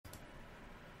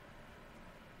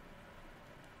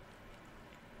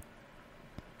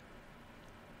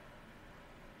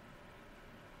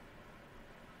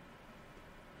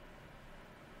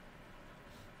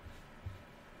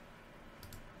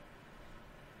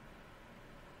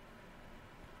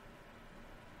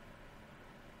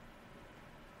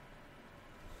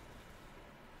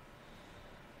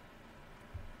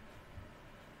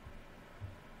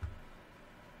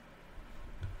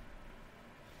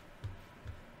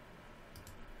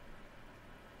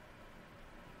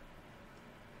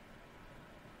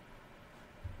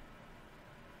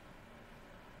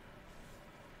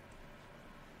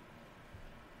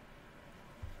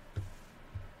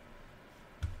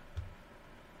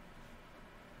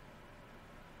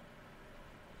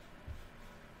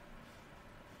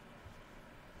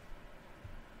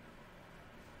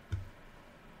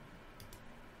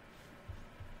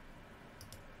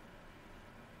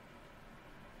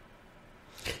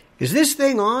Is this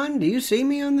thing on? Do you see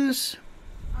me on this?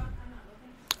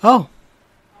 Oh.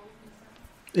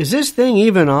 Is this thing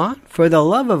even on? For the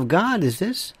love of God, is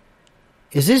this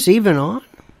even on?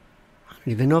 I don't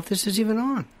even know if this is even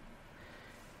on.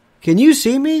 Can you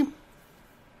see me?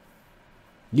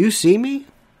 You see me?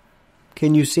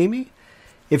 Can you see me?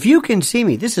 If you can see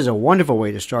me, this is a wonderful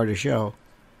way to start a show.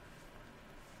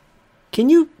 Can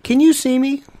you see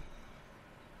me?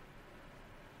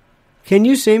 Can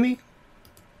you see me?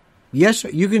 Yes, sir,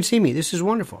 you can see me. This is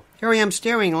wonderful. Here I am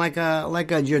staring like a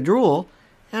jadrul,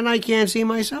 and I can't see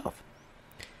myself.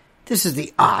 This is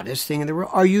the oddest thing in the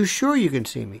world. Are you sure you can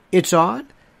see me? It's odd?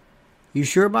 You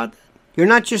sure about that? You're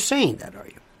not just saying that, are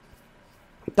you?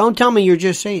 Don't tell me you're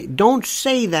just saying it. Don't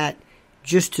say that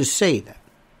just to say that.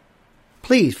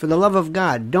 Please, for the love of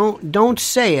God, don't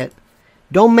say it.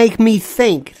 Don't make me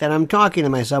think that I'm talking to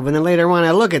myself, and then later on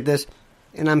I look at this,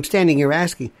 and I'm standing here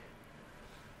asking,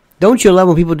 don't you love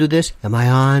when people do this? Am I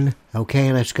on?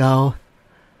 Okay, let's go.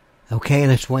 Okay,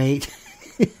 let's wait.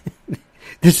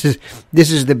 This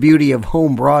is the beauty of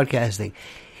home broadcasting.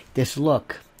 This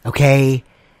look. Okay,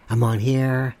 I'm on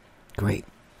here. Great.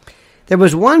 There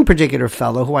was one particular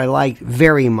fellow who I liked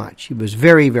very much. He was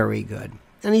very, very good.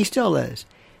 And he still is.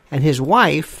 And his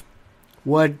wife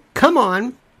would come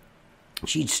on.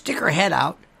 She'd stick her head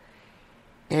out.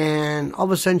 And all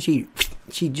of a sudden she'd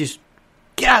just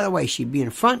get out of the way. She'd be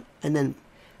in front. And then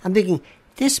I'm thinking,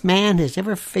 this man has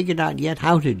never figured out yet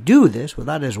how to do this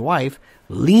without his wife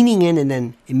leaning in and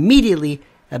then immediately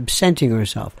absenting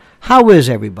herself. How is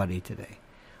everybody today?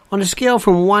 On a scale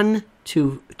from 1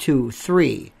 to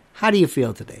 3, how do you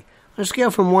feel today? On a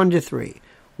scale from 1 to 3.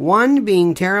 1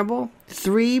 being terrible,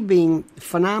 3 being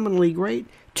phenomenally great,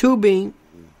 2 being...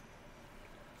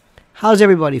 How's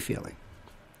everybody feeling?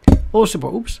 Oh,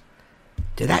 support. Oops.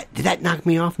 Did that knock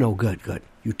me off? No, good.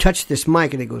 You touch this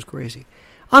mic and it goes crazy.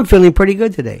 I'm feeling pretty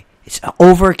good today. It's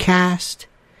overcast,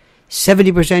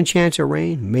 70% chance of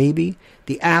rain, maybe.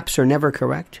 The apps are never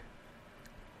correct.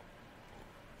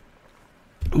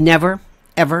 Never,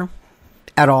 ever,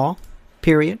 at all,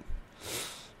 period.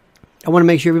 I want to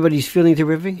make sure everybody's feeling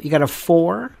terrific. You got a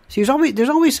 4. See, there's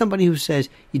always somebody who says,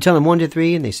 you tell them 1 to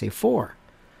 3 and they say 4.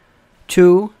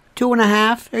 2,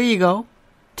 2.5, there you go.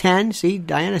 10, see,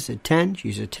 Diana said 10,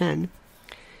 she's a 10.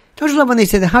 Don't you love when they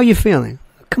say that? How are you feeling?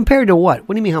 Compared to what?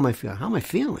 What do you mean, how am I feeling? How am I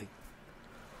feeling?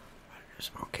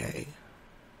 Okay.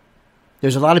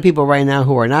 There's a lot of people right now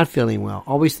who are not feeling well.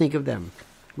 Always think of them.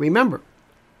 Remember,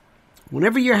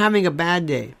 whenever you're having a bad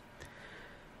day,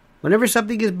 whenever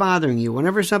something is bothering you,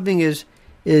 whenever something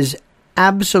is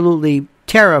absolutely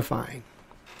terrifying,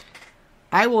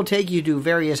 I will take you to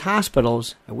various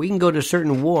hospitals, and we can go to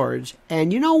certain wards,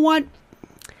 and you know what?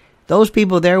 Those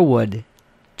people there would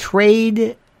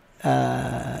trade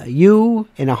you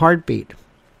in a heartbeat.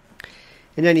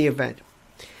 In any event,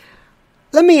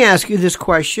 let me ask you this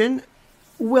question.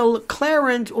 Will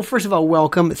Clarence, well, first of all,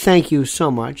 welcome. Thank you so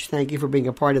much. Thank you for being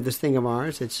a part of this thing of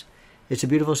ours. It's a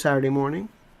beautiful Saturday morning.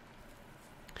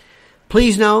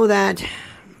 Please know that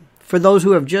for those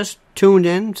who have just tuned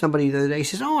in, somebody the other day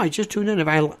says, oh, I just tuned in. If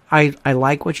I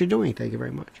like what you're doing. Thank you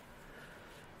very much.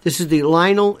 This is the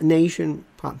Lionel Nation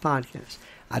podcast.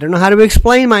 I don't know how to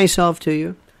explain myself to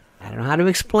you. I don't know how to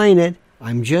explain it.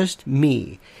 I'm just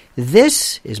me.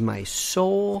 This is my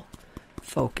sole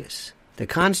focus. The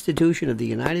Constitution of the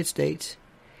United States.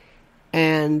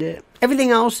 And everything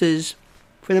else is,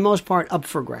 for the most part, up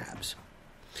for grabs.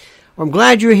 Well, I'm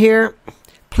glad you're here.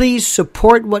 Please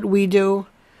support what we do.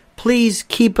 Please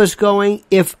keep us going.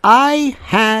 If I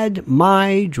had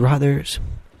my druthers,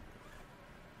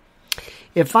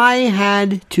 if I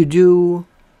had to do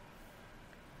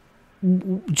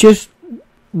just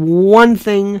one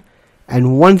thing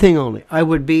and one thing only, I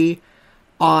would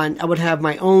have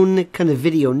my own kind of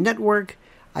video network.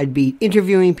 I'd be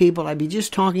interviewing people. I'd be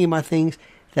just talking about things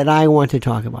that I want to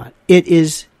talk about. It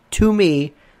is, to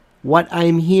me, what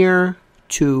I'm here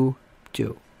to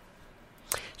do.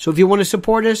 So if you want to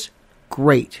support us,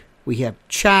 great. We have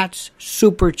chats,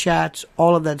 super chats,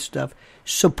 all of that stuff.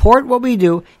 Support what we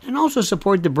do, and also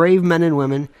support the brave men and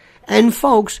women and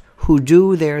folks who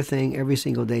do their thing every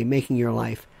single day, making your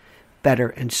life better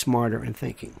and smarter and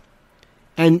thinking.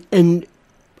 And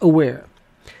aware.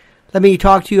 Let me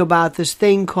talk to you about this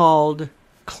thing called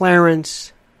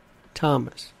Clarence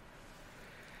Thomas.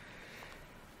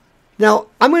 Now,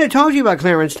 I'm going to talk to you about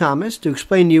Clarence Thomas to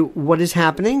explain to you what is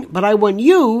happening, but I want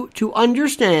you to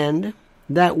understand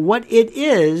that what it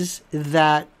is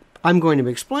that I'm going to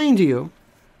explain to you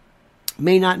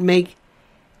may not make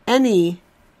any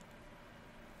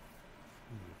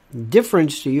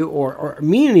difference to you or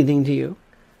mean anything to you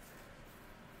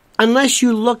unless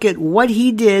you look at what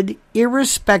he did,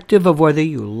 irrespective of whether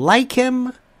you like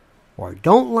him or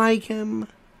don't like him.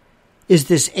 Is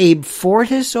this Abe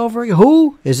Fortas over here?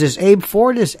 Who? Is this Abe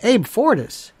Fortas? Abe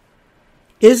Fortas.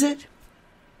 Is it?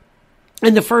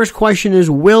 And the first question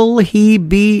is, will he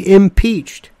be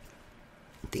impeached?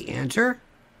 The answer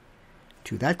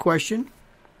to that question,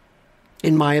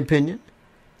 in my opinion,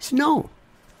 is no.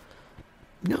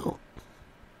 No.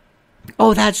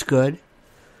 Oh, that's good.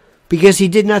 Because he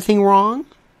did nothing wrong?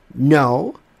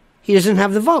 No. He doesn't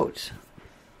have the votes.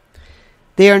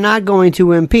 They are not going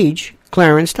to impeach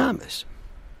Clarence Thomas.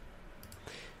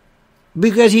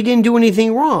 Because he didn't do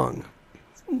anything wrong.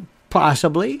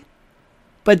 Possibly.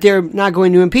 But they're not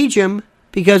going to impeach him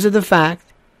because of the fact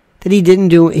that he didn't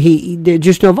do, there are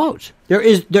just no votes. There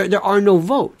are no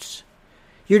votes.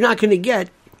 You're not going to get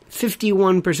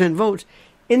 51% votes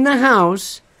in the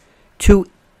House to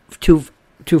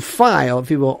file,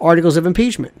 if you will, articles of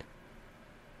impeachment.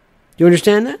 Do you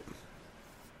understand that?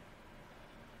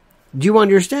 Do you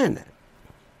understand that?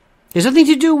 It's nothing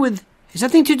to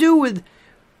do with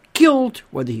guilt,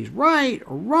 whether he's right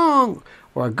or wrong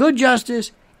or a good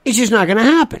justice. It's just not going to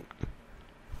happen.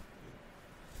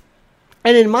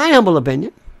 And in my humble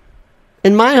opinion,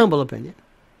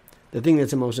 the thing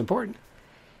that's the most important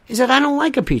is that I don't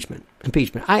like impeachment.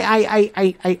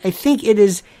 I think it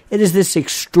is this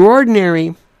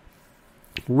extraordinary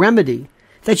remedy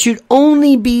that should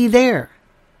only be there,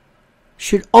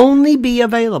 should only be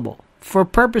available for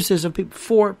purposes of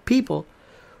for people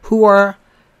who are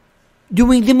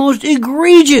doing the most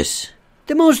egregious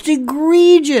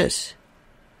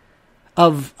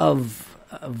of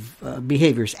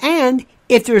behaviors. And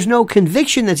if there's no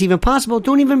conviction that's even possible,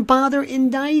 don't even bother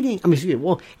indicting.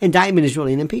 Indictment is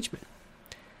really an impeachment.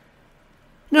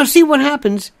 Now, see what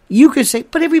happens. You could say,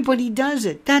 but everybody does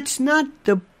it. That's not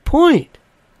the point.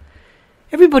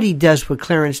 Everybody does what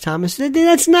Clarence Thomas did.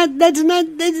 No.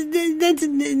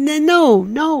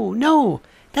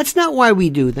 That's not why we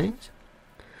do things.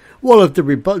 Well, if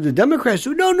the Democrats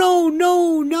do,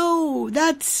 no.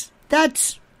 That's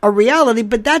a reality,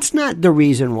 but that's not the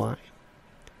reason why.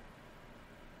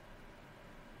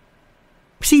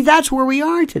 See, that's where we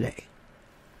are today.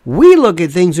 We look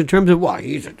at things in terms of, well,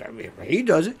 he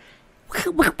does it.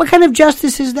 What kind of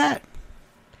justice is that?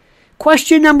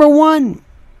 Question number one.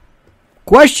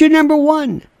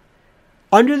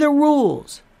 Under the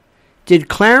rules, did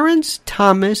Clarence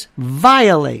Thomas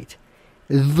violate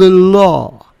the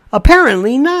law?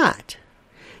 Apparently not.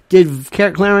 Did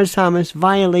Clarence Thomas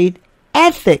violate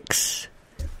ethics?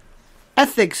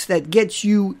 Ethics that gets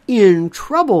you in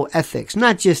trouble ethics,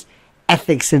 not just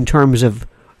ethics in terms of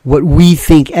what we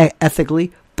think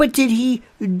ethically, but did he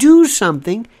do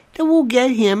something that will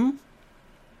get him?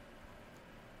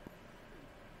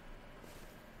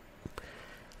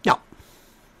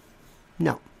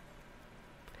 No.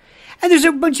 And there's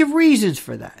a bunch of reasons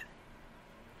for that.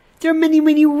 There are many,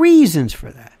 many reasons for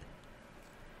that.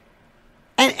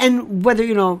 And whether,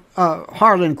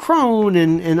 Harlan Crone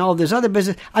and all this other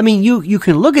business, you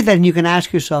can look at that and you can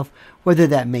ask yourself whether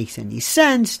that makes any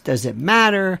sense. Does it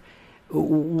matter?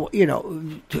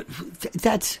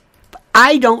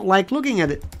 I don't like looking at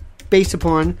it based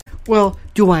upon, well,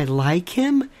 do I like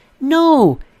him?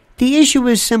 No. The issue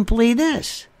is simply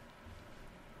this.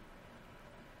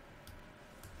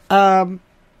 Does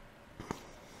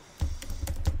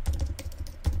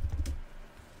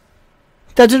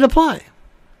it apply?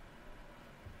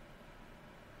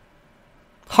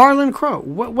 Harlan Crow,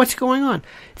 what's going on?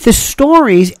 The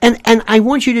stories, and I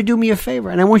want you to do me a favor,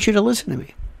 and I want you to listen to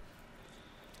me.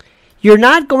 You're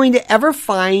not going to ever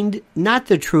find, not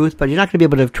the truth, but you're not going to be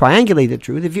able to triangulate the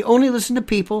truth if you only listen to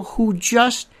people who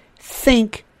just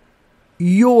think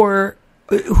you're,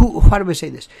 how do I say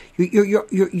this?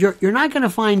 You're not going to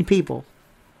find people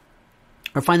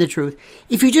or find the truth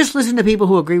if you just listen to people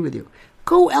who agree with you.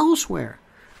 Go elsewhere.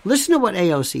 Listen to what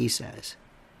AOC says.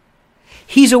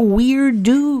 He's a weird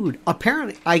dude.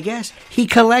 Apparently, I guess, he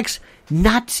collects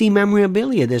Nazi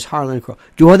memorabilia, this Harlan Crow.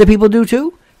 Do other people do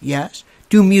too? Yes.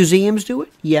 Do museums do it?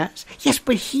 Yes. Yes,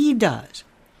 but he does.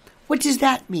 What does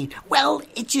that mean? Well,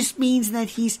 it just means that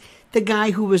he's the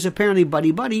guy who was apparently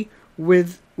buddy-buddy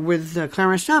with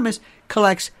Clarence Thomas,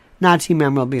 collects Nazi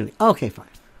memorabilia. Okay, fine.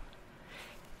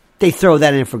 They throw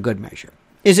that in for good measure.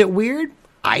 Is it weird?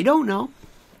 I don't know.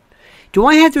 Do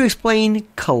I have to explain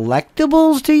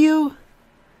collectibles to you?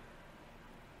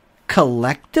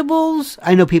 Collectibles?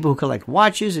 I know people who collect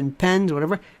watches and pens,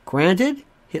 whatever. Granted,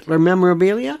 Hitler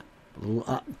memorabilia.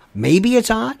 Maybe it's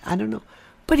odd. I don't know.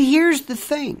 But here's the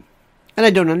thing, and I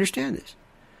don't understand this.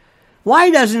 Why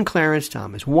didn't Clarence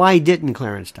Thomas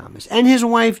and his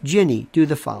wife Ginny do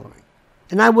the following?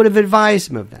 And I would have advised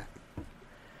him of that.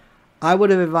 I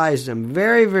would have advised him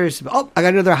very, very simple. Oh, I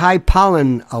got another high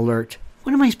pollen alert.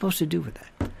 What am I supposed to do with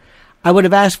that? I would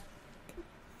have asked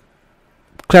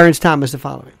Clarence Thomas the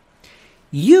following.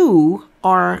 You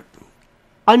are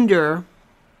in the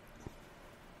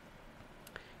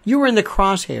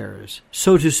crosshairs,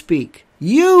 so to speak.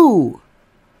 You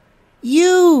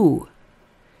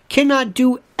cannot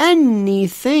do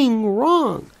anything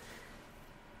wrong.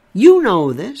 You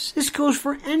know this. This goes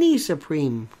for any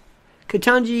Supreme.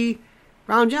 Ketanji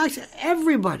Brown Jackson,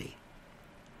 everybody.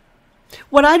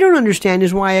 What I don't understand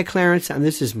is why and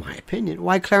this is my opinion,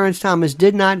 why Clarence Thomas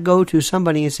did not go to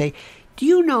somebody and say, do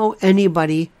you know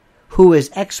anybody who is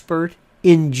expert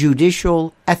in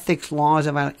judicial ethics laws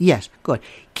about? Yes, good.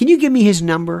 Can you give me his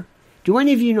number? Do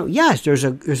any of you know? Yes, there's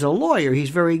a lawyer. He's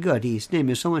very good. His name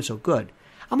is so-and-so. Good.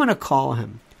 I'm going to call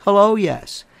him. Hello,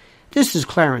 yes. This is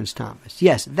Clarence Thomas.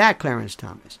 Yes, that Clarence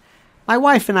Thomas. My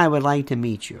wife and I would like to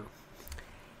meet you.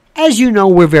 As you know,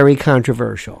 we're very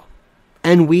controversial.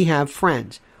 And we have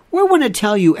friends. We want to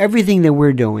tell you everything that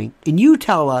we're doing, and you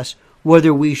tell us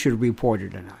whether we should report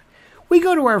it or not. We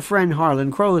go to our friend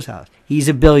Harlan Crow's house. He's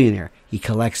a billionaire. He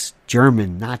collects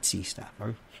German Nazi stuff.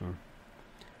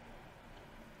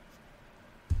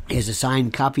 He has a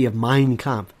signed copy of Mein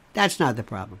Kampf. That's not the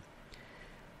problem.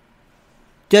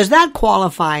 Does that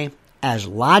qualify as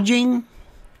lodging,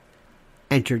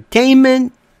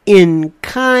 entertainment, in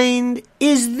kind?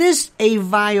 Is this a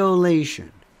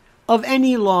violation of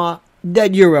any law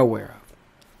that you're aware of?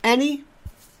 Any?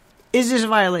 Is this a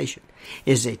violation?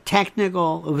 Is it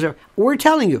technical? We're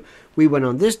telling you, we went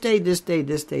on this day, this day,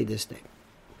 this day, this day.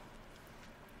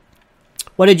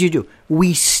 What did you do?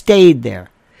 We stayed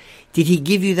there. Did he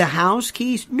give you the house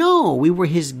keys? No, we were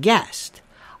his guest.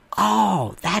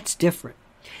 Oh, that's different.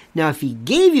 Now, if he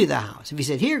gave you the house, if he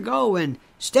said, here, go and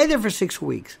stay there for 6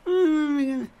 weeks,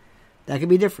 that could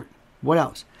be different. What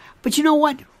else? But you know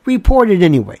what? Report it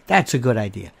anyway. That's a good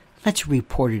idea. Let's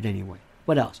report it anyway.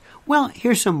 What else? Well,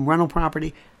 here's some rental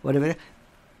property, whatever.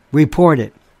 Report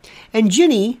it. And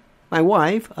Ginny, my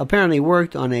wife, apparently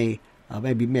worked on a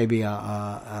maybe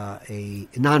a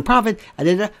nonprofit.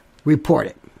 Report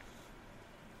it.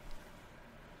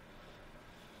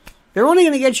 They're only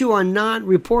going to get you on not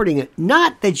reporting it.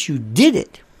 Not that you did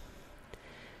it,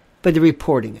 but the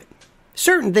reporting it.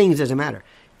 Certain things doesn't matter.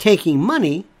 Taking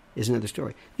money is another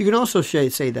story. You can also say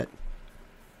that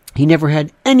he never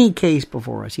had any case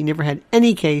before us. He never had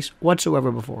any case whatsoever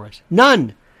before us.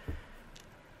 None.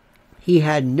 He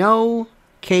had no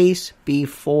case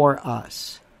before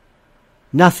us.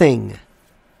 Nothing.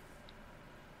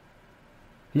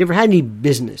 He never had any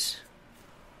business.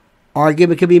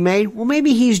 Argument could be made, well,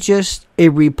 maybe he's just a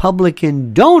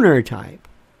Republican donor type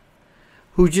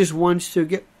who just wants to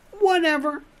get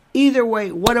whatever. Either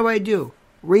way, what do?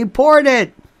 Report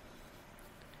it.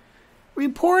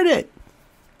 Report it.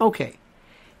 Okay.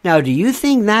 Now, do you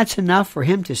think that's enough for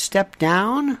him to step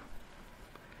down?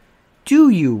 Do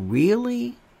you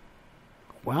really?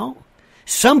 Well,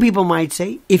 some people might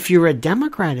say, if you're a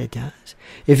Democrat, it does.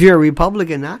 If you're a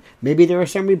Republican, not. Maybe there are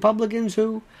some Republicans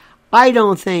who, I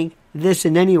don't think this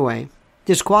in any way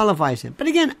disqualifies him. But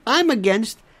again, I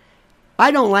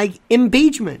don't like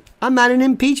impeachment. I'm not an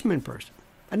impeachment person.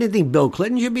 I didn't think Bill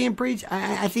Clinton should be impeached.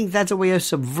 I think that's a way of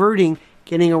subverting,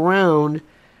 getting around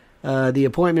the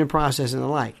appointment process and the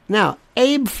like. Now,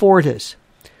 Abe Fortas.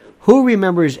 Who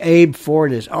remembers Abe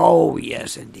Fortas? Oh,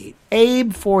 yes, indeed.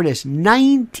 Abe Fortas,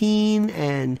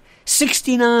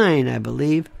 1969, I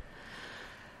believe.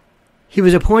 He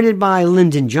was appointed by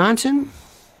Lyndon Johnson.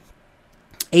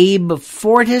 Abe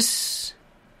Fortas,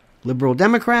 liberal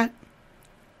Democrat,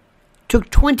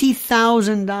 took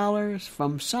 $20,000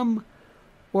 from some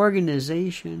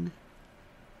organization.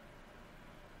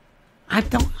 I'm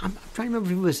trying to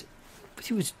remember if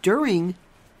it was during.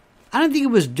 I don't think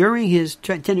it was during his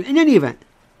tenure. In any event,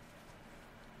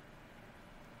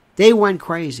 they went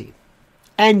crazy.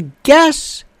 And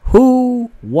guess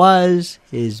who was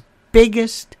his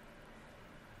biggest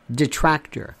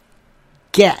detractor?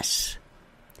 Guess.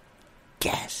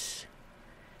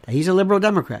 Now, he's a liberal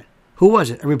Democrat. Who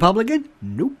was it? A Republican?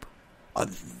 Nope.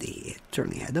 They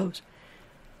certainly had those.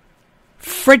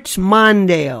 Fritz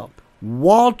Mondale.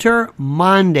 Walter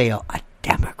Mondale, a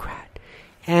Democrat.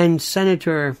 And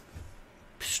Senator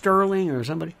Sterling or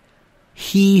somebody.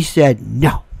 He said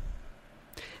no.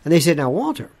 And they said, now,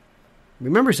 Walter,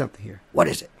 remember something here. What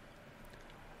is it?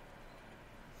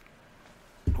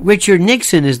 Richard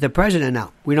Nixon is the president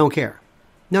now. We don't care.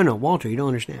 No, Walter, you don't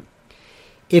understand.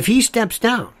 If he steps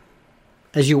down,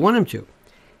 as you want him to,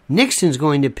 Nixon's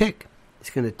going to pick. It's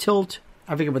going to tilt.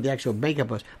 I forget what the actual makeup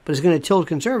was, but it's going to tilt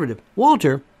conservative.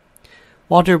 Walter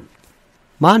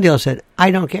Mondale said,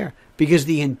 I don't care, because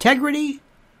the integrity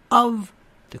of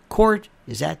the court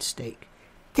is at stake.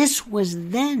 This was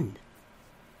then.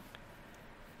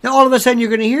 Now, all of a sudden, you're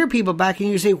going to hear people backing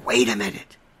you say, wait a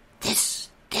minute. This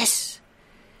is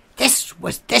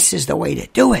the way to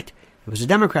do it. It was a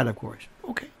Democrat, of course.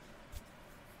 Okay.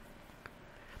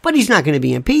 But he's not going to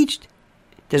be impeached.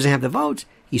 Doesn't have the votes.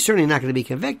 He's certainly not going to be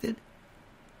convicted.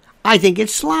 I think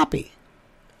it's sloppy.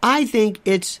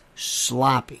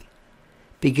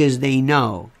 Because they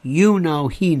know, you know,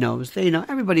 he knows, they know,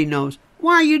 everybody knows.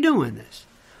 Why are you doing this?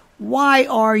 Why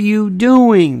are you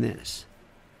doing this?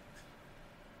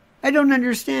 I don't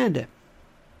understand it.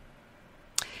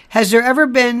 Has there ever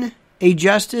been a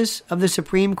justice of the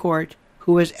Supreme Court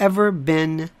who has ever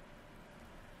been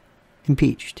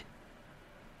impeached?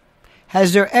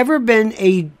 Has there ever been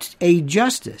a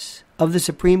justice of the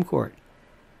Supreme Court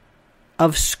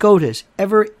of SCOTUS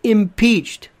ever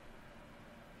impeached?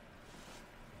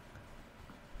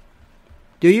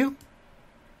 Do you?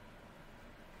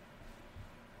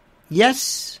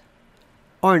 Yes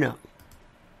or no?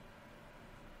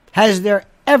 Has there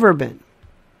ever been?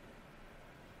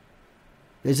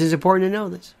 This is important to know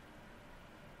this.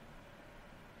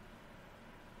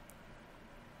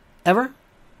 Ever?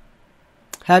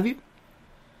 Have you?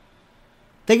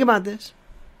 Think about this.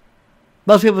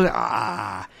 Most people say,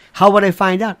 how would I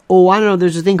find out? Oh, I don't know.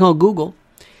 There's a thing called Google.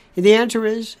 And the answer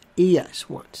is yes,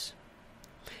 once.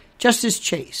 Justice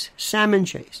Chase, Salmon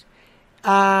Chase.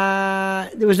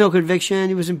 There was no conviction.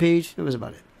 He was impeached. That was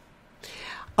about it.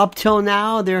 Up till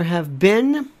now, there have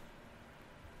been,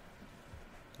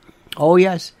 oh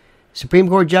yes, Supreme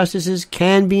Court justices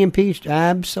can be impeached.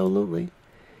 Absolutely.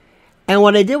 And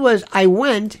what I did was I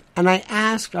went and I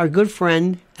asked our good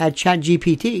friend at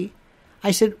ChatGPT.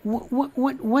 I said,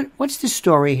 what's the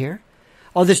story here?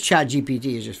 Oh, this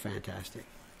ChatGPT is just fantastic.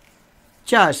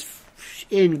 Just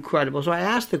incredible. So I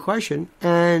asked the question,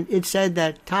 and it said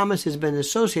that Thomas has been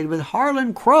associated with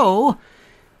Harlan Crow,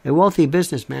 a wealthy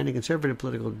businessman and conservative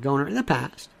political donor in the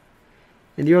past.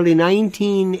 In the early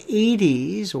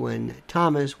 1980s, when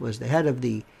Thomas was the head of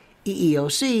the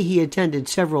EEOC, he attended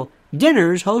several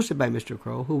dinners hosted by Mr.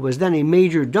 Crow, who was then a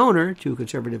major donor to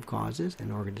conservative causes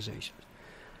and organizations.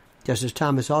 Justice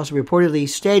Thomas also reportedly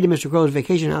stayed at Mr. Crow's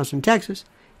vacation house in Texas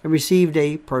and received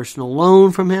a personal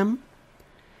loan from him.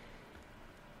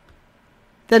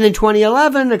 Then in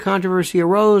 2011, a controversy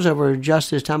arose over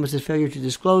Justice Thomas's failure to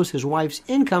disclose his wife's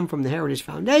income from the Heritage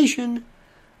Foundation,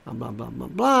 blah, blah, blah, blah,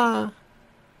 blah.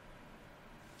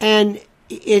 And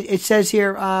it says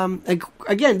here,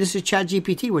 again, this is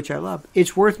ChatGPT, which I love.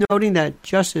 It's worth noting that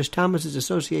Justice Thomas's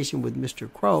association with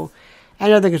Mr. Crow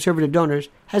and other conservative donors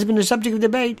has been the subject of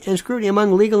debate and scrutiny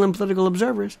among legal and political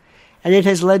observers, and it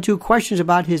has led to questions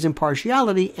about his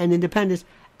impartiality and independence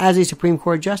as a Supreme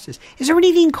Court justice. Is there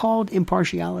anything called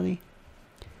impartiality?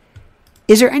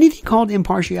 Is there anything called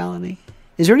impartiality?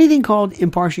 Is there anything called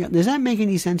impartiality? Does that make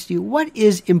any sense to you? What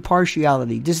is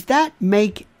impartiality? Does that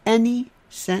make any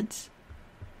sense?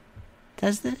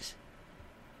 Does this?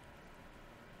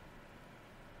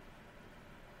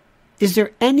 Is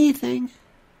there anything?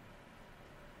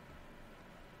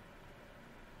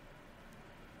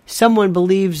 Someone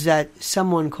believes that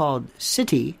someone called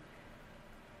City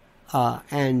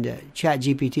and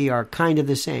ChatGPT are kind of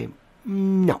the same.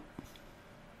 No.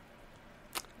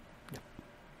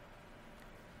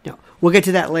 We'll get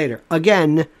to that later.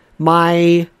 Again,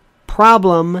 my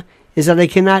problem is that I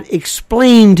cannot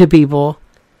explain to people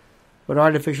what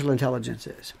artificial intelligence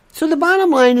is. So the bottom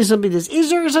line is simply this.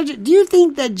 Do you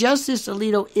think that Justice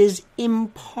Alito is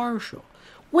impartial?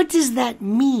 What does that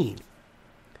mean?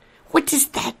 What does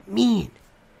that mean?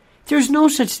 There's no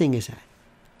such thing as that.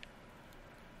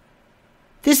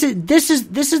 This is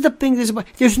the thing.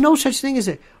 There's no such thing as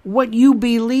it. What you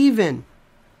believe in.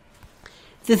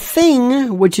 The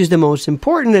thing which is the most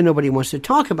important that nobody wants to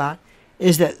talk about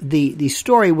is that the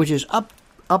story which is up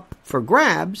for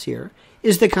grabs here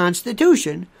is the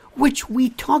Constitution, which we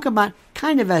talk about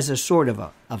kind of as a sort of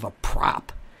a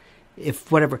prop,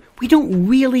 if whatever. We don't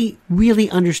really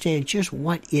understand just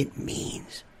what it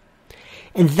means.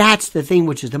 And that's the thing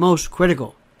which is the most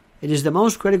critical. It is the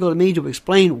most critical to me to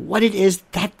explain what it is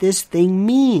that this thing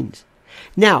means.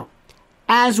 Now,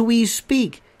 as we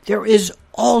speak, there is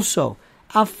also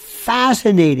a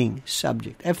fascinating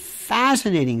subject,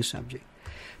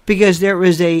 because there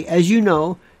is as you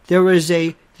know,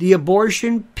 the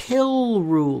abortion pill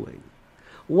ruling.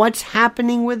 What's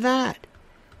happening with that?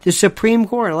 The Supreme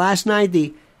Court, last night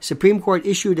the Supreme Court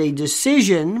issued a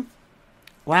decision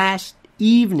last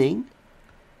evening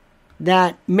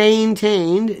that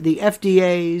maintained the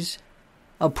FDA's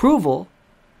approval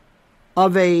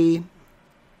of a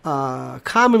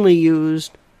commonly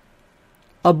used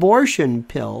abortion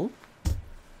pill.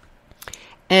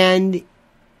 And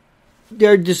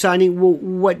they're deciding, well,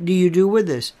 what do you do with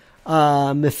this?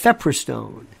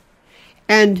 Mifepristone.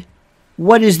 And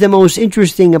what is the most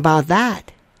interesting about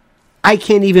that? I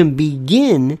can't even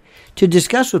begin to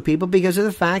discuss with people because of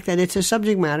the fact that it's a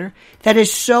subject matter that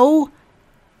is so,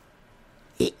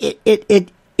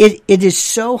 it is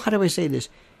so, how do I say this?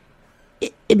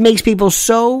 It makes people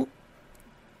so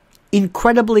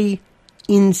incredibly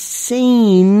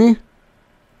insane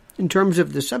in terms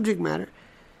of the subject matter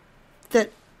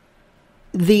that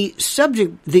the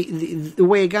subject, the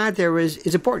way it got there is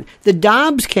important. The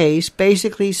Dobbs case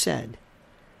basically said,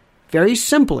 very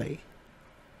simply,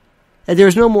 that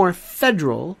there's no more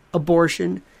federal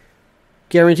abortion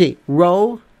guarantee.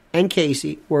 Roe and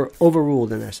Casey were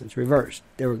overruled, in essence, reversed.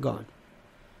 They were gone.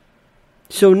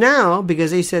 So now,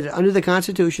 because they said under the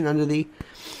Constitution, under the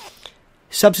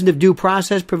substantive due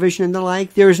process provision and the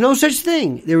like, there is no such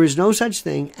thing. There is no such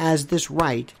thing as this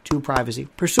right to privacy,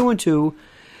 pursuant to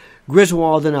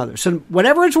Griswold and others. So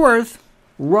whatever it's worth,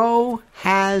 Roe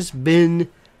has been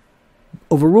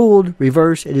overruled,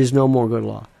 reversed. It is no more good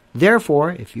law.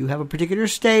 Therefore, if you have a particular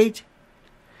state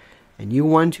and you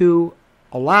want to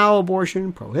allow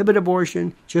abortion, prohibit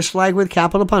abortion, just like with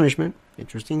capital punishment,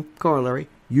 interesting corollary,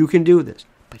 you can do this.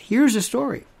 But here's the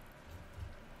story.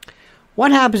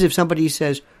 What happens if somebody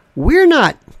says, we're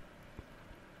not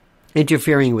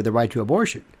interfering with the right to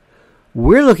abortion.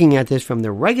 We're looking at this from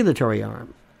the regulatory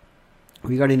arm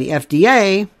regarding the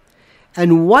FDA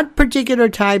and what particular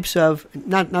types of,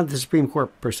 not the Supreme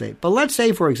Court per se, but let's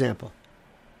say, for example,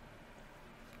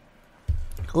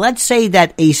 let's say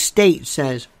that a state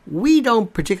says, we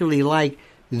don't particularly like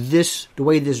this, the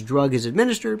way this drug is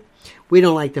administered. We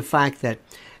don't like the fact that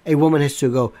a woman has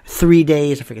to go 3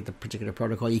 days. I forget the particular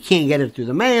protocol. You can't get it through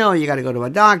the mail. You got to go to a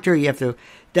doctor. You have to,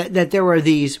 that there are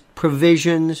these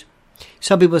provisions.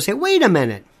 Some people say, wait a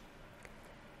minute.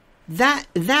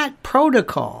 That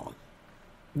protocol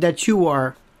that you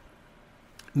are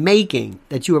making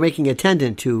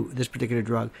attendant to this particular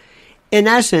drug, in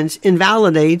essence,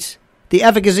 invalidates the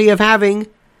efficacy of having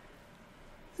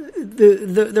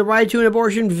the right to an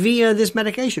abortion via this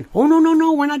medication. Oh,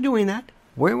 no, we're not doing that.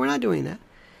 We're not doing that.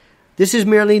 This is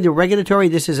merely the regulatory,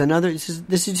 this is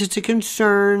just a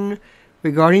concern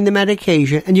regarding the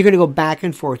medication, and you're going to go back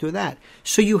and forth with that.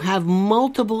 So you have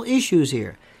multiple issues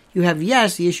here. You have,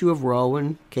 yes, the issue of Roe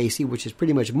and Casey, which is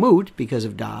pretty much moot because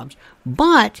of Dobbs,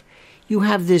 but you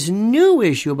have this new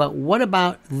issue about what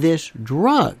about this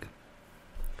drug?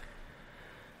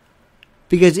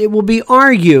 Because it will be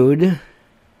argued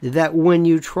that when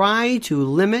you try to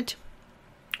limit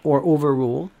or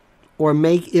overrule or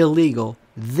make illegal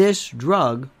this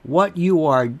drug, what you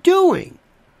are doing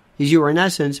is you are in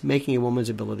essence making a woman's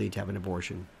ability to have an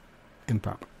abortion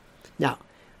improper. Now,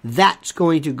 that's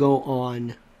going to go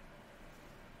on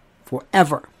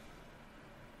forever.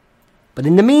 But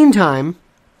in the meantime,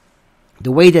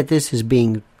 the way that this is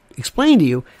being explained to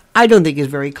you, I don't think is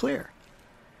very clear.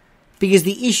 Because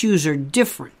the issues are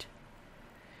different.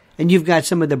 And you've got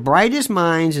some of the brightest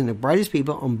minds and the brightest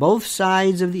people on both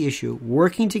sides of the issue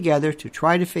working together to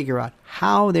try to figure out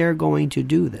how they're going to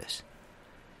do this.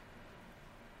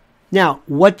 Now,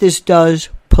 what this does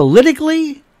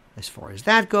politically, as far as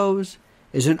that goes,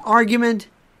 is an argument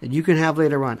that you can have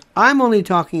later on. I'm only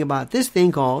talking about this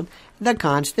thing called the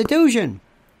Constitution.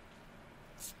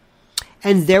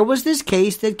 And there was this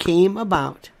case that came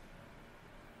about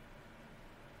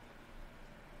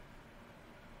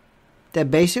that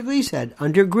basically said,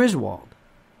 under Griswold,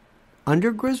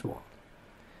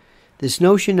 this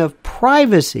notion of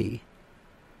privacy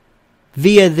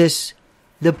via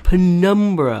the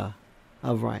penumbra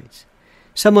of rights.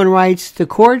 Someone writes, the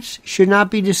courts should not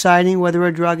be deciding whether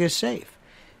a drug is safe.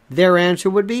 Their answer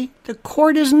would be, the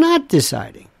court is not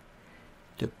deciding.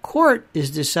 The court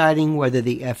is deciding whether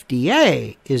the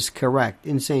FDA is correct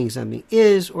in saying something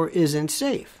is or isn't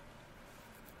safe.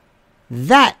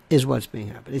 That is what's being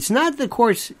happened. It's not the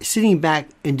courts sitting back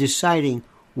and deciding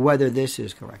whether this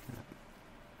is correct or not.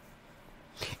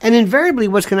 And invariably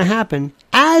what's going to happen,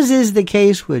 as is the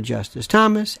case with Justice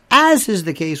Thomas, as is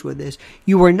the case with this,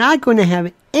 you are not going to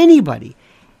have anybody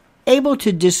able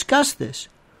to discuss this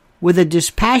with a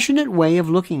dispassionate way of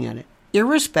looking at it,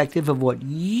 irrespective of what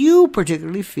you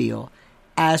particularly feel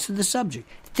as to the subject.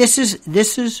 This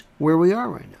is where we are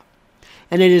right now.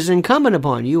 And it is incumbent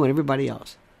upon you and everybody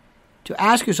else to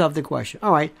ask yourself the question,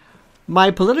 all right,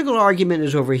 my political argument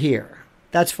is over here.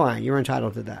 That's fine. You're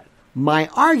entitled to that. My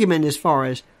argument as far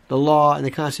as the law and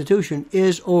the Constitution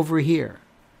is over here.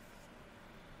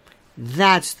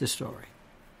 That's the story.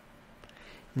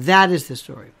 That is the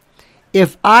story.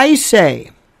 If I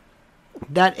say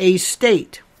that a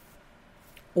state,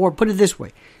 or put it this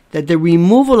way, that the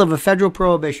removal of a federal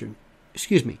prohibition,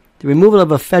 the removal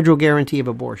of a federal guarantee of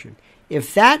abortion,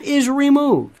 if that is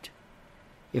removed,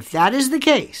 if that is the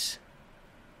case,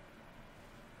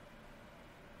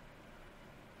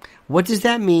 what does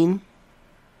that mean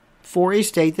for a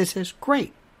state that says,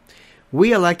 great,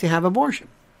 we elect to have abortion,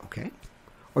 okay,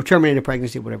 or terminate a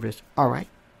pregnancy, whatever it is, all right.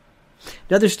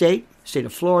 Another state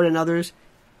of Florida and others,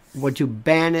 want to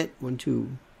ban it, want to,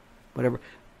 whatever,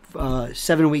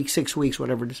 7 weeks, 6 weeks,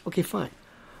 whatever it is. Okay, fine.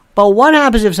 But what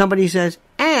happens if somebody says,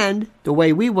 and the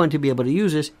way we want to be able to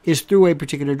use this is through a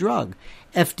particular drug?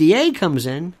 FDA comes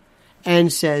in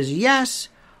and says yes,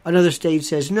 another state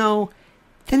says no.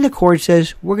 Then the court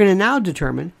says, we're going to now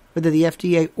determine whether the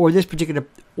FDA or this particular,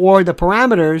 or the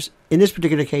parameters in this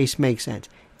particular case make sense.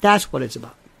 That's what it's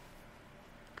about.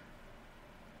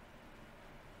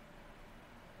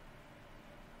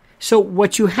 So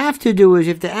what you have to do is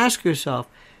you have to ask yourself,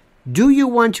 do you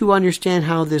want to understand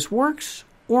how this works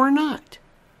or not?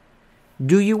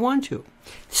 Do you want to?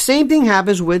 The same thing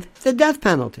happens with the death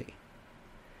penalty.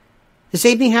 The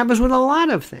same thing happens with a lot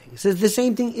of things. It's the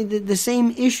same thing, the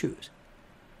same issues.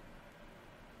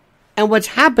 And what's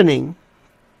happening,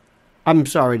 I'm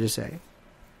sorry to say,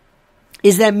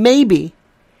 is that maybe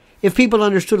if people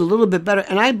understood a little bit better,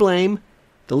 and I blame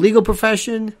the legal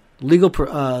profession,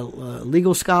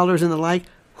 legal scholars and the like,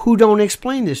 who don't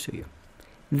explain this to you.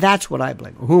 That's what I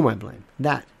blame, or whom I blame.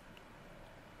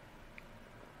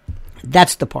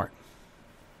 That's the part.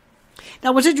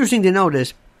 Now, what's interesting to note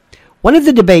is, one of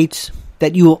the debates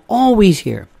that you will always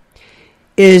hear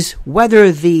is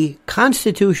whether the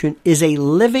Constitution is a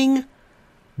living,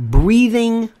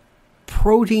 breathing,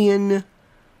 protein,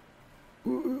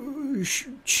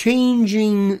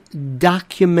 changing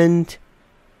document,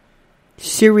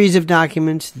 series of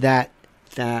documents that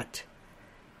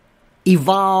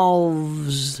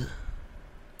evolves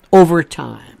over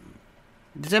time.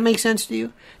 Does that make sense to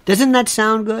you? Doesn't that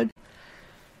sound good?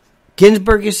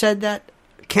 Ginsburg has said that.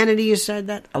 Kennedy has said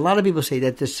that. A lot of people say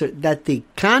that the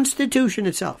Constitution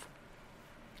itself,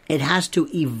 it has to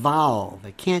evolve.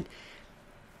 It can't,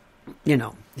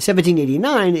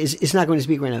 1789 is not going to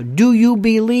speak right now. Do you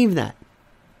believe that?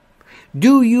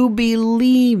 Do you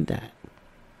believe that?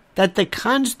 That the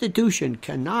Constitution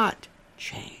cannot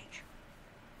change.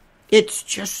 It's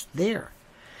just there.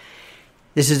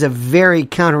 This is a very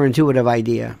counterintuitive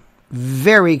idea.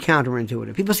 Very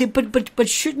counterintuitive. People say, but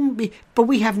shouldn't be, but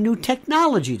we have new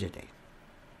technology today.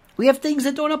 We have things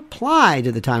that don't apply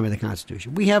to the time of the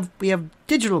Constitution. We have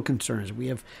digital concerns. We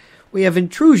have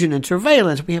intrusion and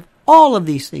surveillance. We have all of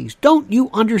these things. Don't you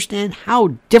understand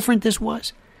how different this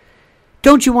was?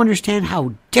 Don't you understand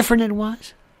how different it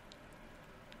was?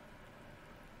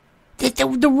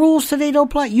 The rules today don't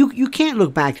apply. You can't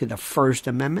look back to the First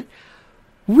Amendment.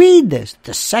 Read this.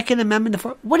 The Second Amendment.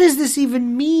 What does this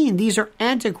even mean? These are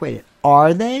antiquated.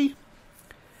 Are they?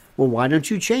 Well, why don't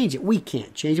you change it? We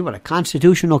can't change it. What, a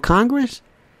constitutional Congress?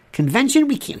 Convention?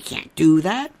 We can't do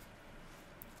that.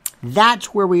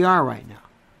 That's where we are right now.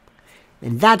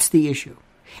 And that's the issue.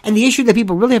 And the issue that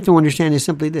people really have to understand is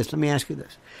simply this. Let me ask you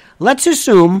this. Let's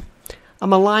assume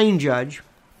I'm a line judge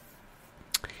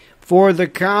for the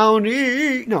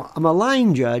county. No, I'm a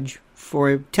line judge for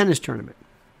a tennis tournament.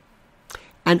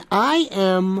 And I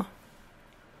am,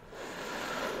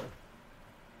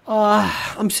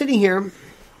 I'm sitting here,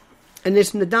 and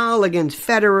it's Nadal against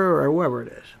Federer or whoever it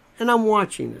is. And I'm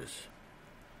watching this.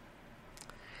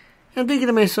 And I'm thinking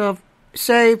to myself,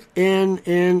 safe, and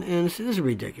this is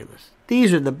ridiculous.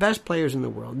 These are the best players in the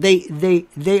world.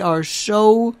 They are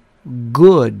so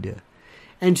good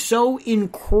and so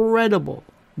incredible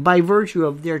by virtue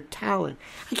of their talent.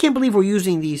 I can't believe we're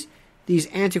using these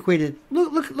antiquated.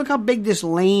 Look how big this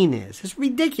lane is. It's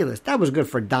ridiculous. That was good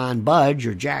for Don Budge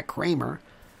or Jack Kramer,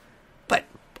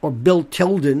 or Bill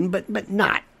Tilden, but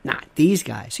not these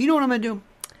guys. So you know what I'm going to do?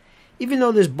 Even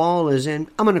though this ball is in,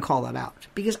 I'm going to call it out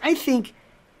because I think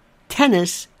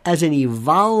tennis as an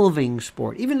evolving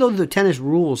sport, even though the tennis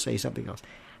rules say something else,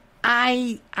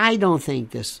 I don't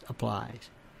think this applies.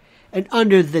 And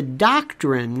under the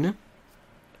doctrine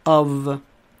of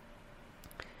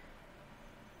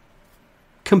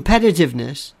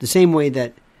competitiveness, the same way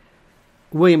that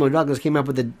William O. Douglas came up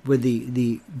with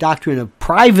the doctrine of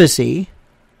privacy,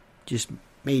 just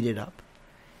made it up.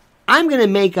 I'm going to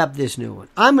make up this new one.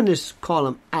 I'm going to call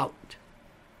them out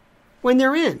when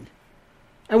they're in.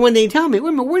 And when they tell me, wait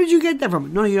a minute, where did you get that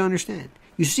from? No, you don't understand.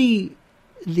 You see,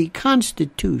 the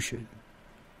Constitution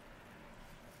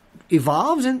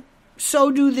evolves, and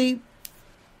so do the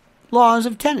laws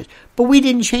of tennis. But we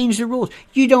didn't change the rules.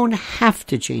 You don't have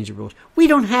to change the rules. We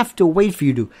don't have to wait for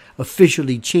you to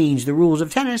officially change the rules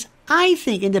of tennis. I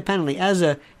think independently, as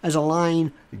a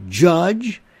line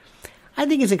judge, I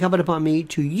think it's incumbent upon me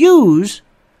to use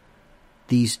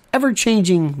these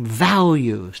ever-changing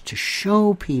values to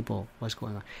show people what's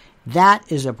going on. That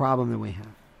is a problem that we have.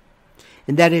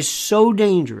 And that is so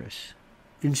dangerous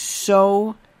and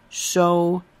so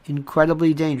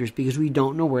incredibly dangerous because we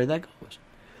don't know where that goes.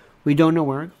 We don't know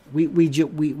where. We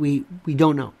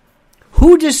don't know.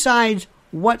 Who decides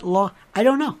what law? I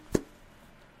don't know.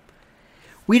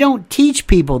 We don't teach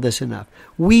people this enough.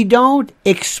 We don't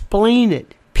explain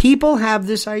it. People have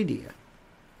this idea.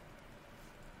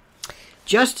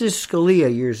 Justice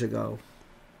Scalia years ago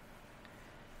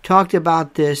talked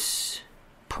about this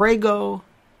Prego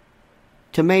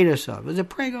tomato sauce. Was it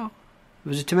Prego? It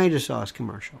was a tomato sauce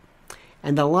commercial.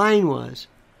 And the line was,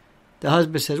 the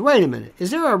husband says, wait a minute,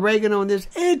 is there oregano in this?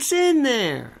 It's in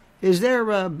there. Is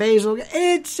there basil?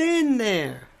 It's in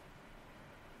there.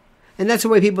 And that's the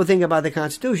way people think about the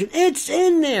Constitution. It's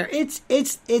in there. It's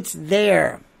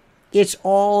there. It's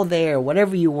all there.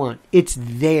 Whatever you want. It's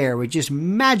there. It just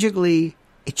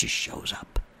shows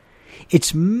up.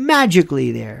 It's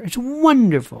magically there. It's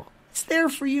wonderful. It's there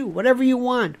for you. Whatever you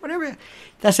want. Whatever.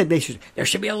 That's like there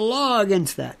should be a law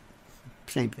against that.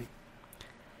 Same thing.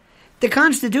 The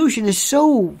Constitution is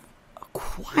so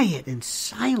quiet and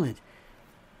silent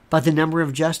about the number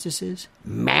of justices.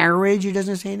 Marriage, it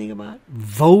doesn't say anything about.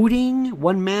 Voting,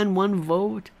 one man, one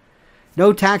vote.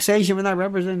 No taxation without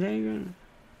representation.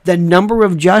 The number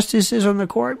of justices on the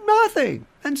court, nothing.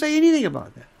 Doesn't say anything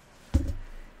about that.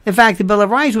 In fact, the Bill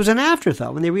of Rights was an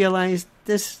afterthought when they realized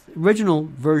this original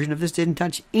version of this didn't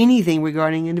touch anything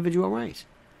regarding individual rights.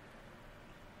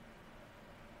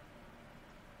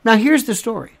 Now, here's the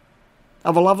story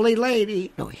of a lovely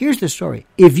lady. No, here's the story.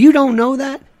 If you don't know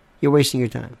that, you're wasting your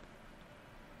time.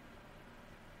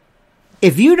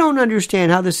 If you don't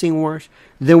understand how this thing works,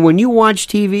 then when you watch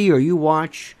TV or you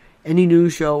watch any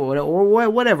news show or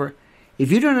whatever,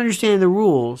 if you don't understand the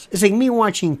rules, it's like me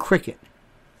watching cricket.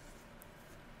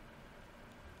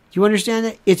 Do you understand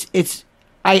that?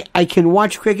 I can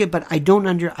watch cricket, but I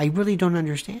really don't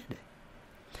understand it.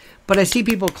 But I see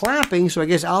people clapping, so I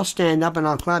guess I'll stand up and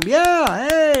I'll clap. Yeah,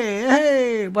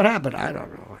 hey, what happened? I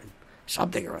don't know.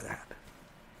 Something or that.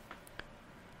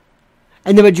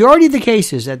 And the majority of the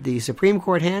cases that the Supreme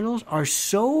Court handles are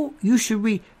so, you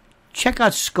should check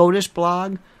out SCOTUS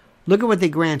blog. Look at what they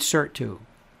grant cert to.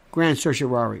 Grant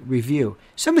certiorari review.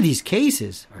 Some of these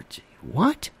cases are,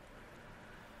 what?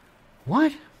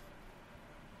 What?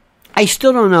 I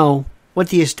still don't know what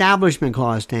the Establishment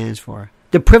Clause stands for.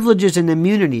 The Privileges and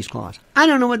Immunities Clause. I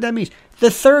don't know what that means.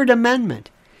 The Third Amendment.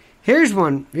 Here's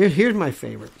one. Here's my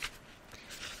favorite.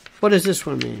 What does this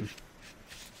one mean?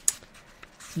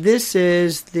 This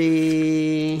is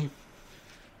the...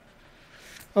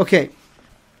 Okay.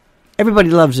 Everybody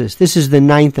loves this. This is the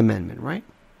Ninth Amendment, right?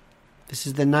 This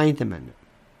is the Ninth Amendment.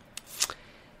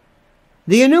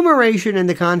 The enumeration in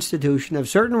the Constitution of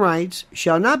certain rights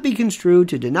shall not be construed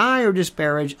to deny or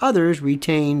disparage others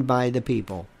retained by the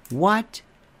people. What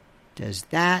does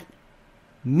that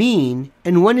mean,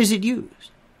 and when is it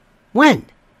used? When?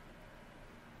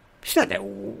 It's not that.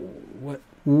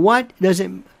 What does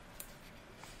it?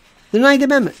 The Ninth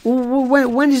Amendment.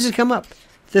 When does it come up?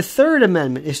 The Third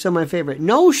Amendment is still my favorite.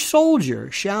 No soldier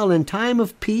shall in time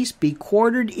of peace be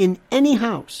quartered in any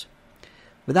house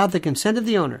without the consent of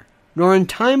the owner, nor in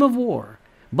time of war,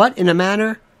 but in a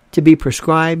manner to be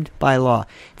prescribed by law.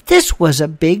 This was a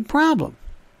big problem.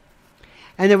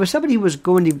 And there was somebody who was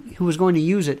going to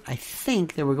use it. I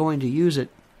think they were going to use it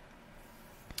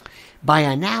by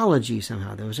analogy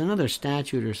somehow. There was another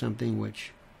statute or something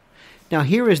which... Now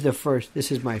here is the first.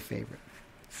 This is my favorite.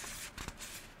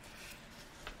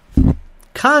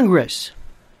 Congress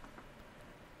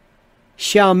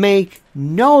shall make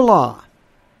no law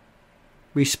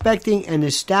respecting an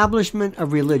establishment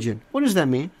of religion. What does that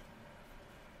mean?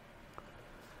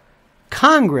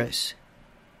 Congress.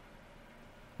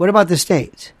 What about the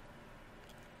states?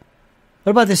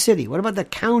 What about the city? What about the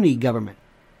county government?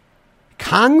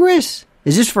 Congress?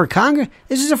 Is this for Congress?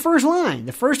 This is the first line,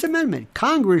 the First Amendment.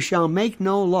 Congress shall make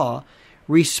no law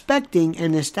respecting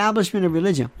an establishment of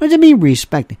religion. What does it mean,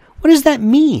 respecting? What does that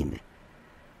mean?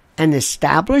 An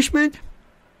establishment?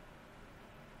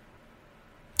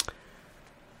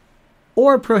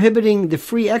 Or prohibiting the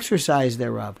free exercise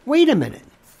thereof. Wait a minute.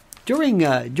 During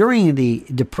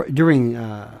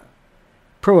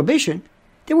Prohibition,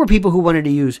 there were people who wanted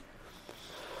to use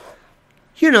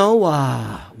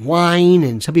wine,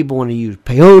 and some people want to use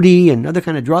peyote and other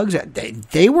kind of drugs.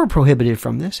 They were prohibited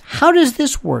from this. How does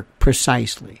this work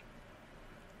precisely?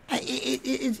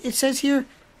 It says here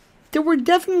there were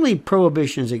definitely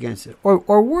prohibitions against it.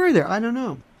 Or were there? I don't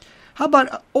know. How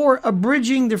about, or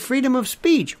abridging the freedom of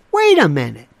speech? Wait a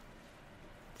minute.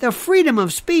 The freedom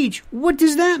of speech, what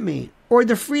does that mean? Or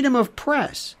the freedom of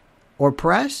press? Or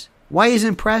press? Why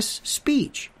isn't press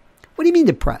speech? What do you mean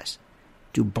the press?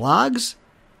 Do blogs?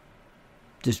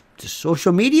 Does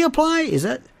social media apply? Is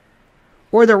that?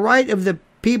 Or the right of the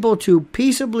people to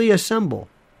peaceably assemble?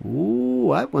 Ooh,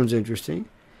 that one's interesting.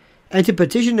 And to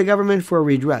petition the government for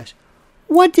redress.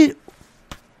 Let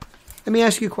me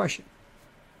ask you a question.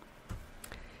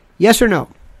 Yes or no?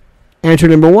 Answer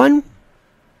number 1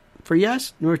 for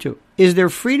yes. Number 2, is there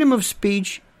freedom of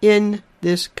speech in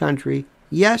this country?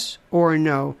 Yes or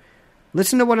no?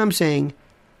 Listen to what I'm saying.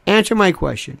 Answer my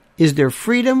question. Is there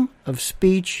freedom of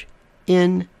speech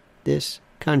in this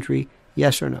country?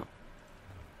 Yes or no?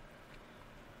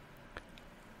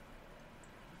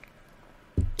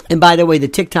 And by the way, the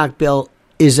TikTok bill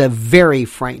is a very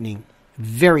frightening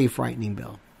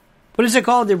bill. What is it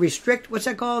called? What's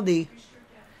that called? The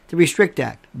Restrict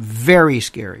Act. Very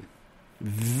scary.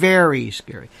 Very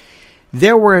scary.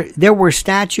 There were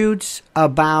statutes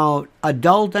about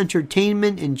adult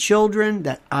entertainment in children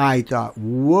that I thought,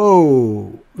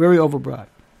 whoa, very overbroad.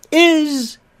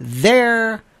 Is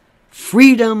there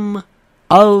freedom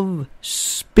of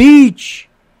speech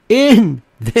in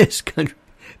this country?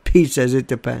 Pete says it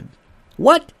depends.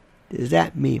 What does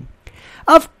that mean?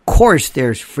 Of course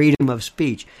there's freedom of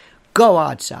speech. Go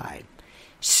outside.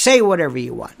 Say whatever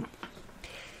you want.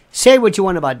 Say what you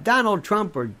want about Donald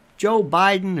Trump or Joe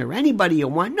Biden or anybody you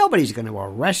want. Nobody's going to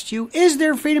arrest you. Is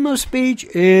there freedom of speech?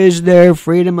 Is there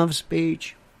freedom of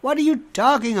speech? What are you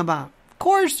talking about? Of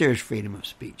course there's freedom of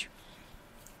speech.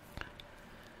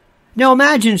 Now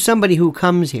imagine somebody who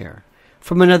comes here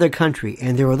from another country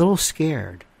and they're a little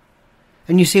scared.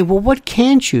 And you say, well, what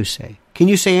can't you say? Can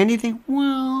you say anything?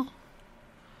 Well,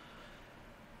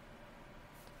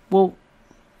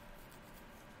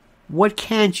 what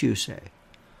can't you say?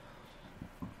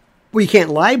 Well, you can't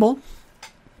libel.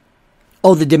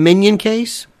 Oh, the Dominion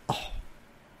case? Oh.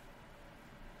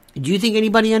 Do you think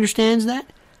anybody understands that?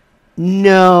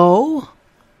 No.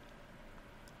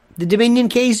 The Dominion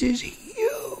case is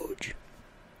huge.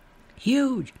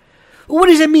 Huge. What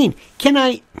does it mean?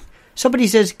 Somebody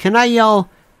says, can I yell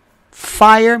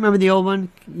fire? Remember the old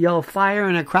one? Yell fire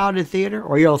in a crowded theater?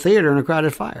 Or yell theater in a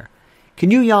crowded fire? Can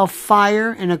you yell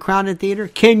fire in a crowded theater?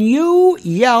 Can you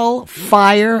yell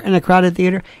fire in a crowded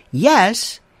theater?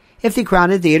 Yes, if the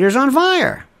crowded theater is on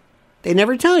fire. They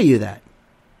never tell you that.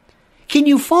 Can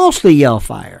you falsely yell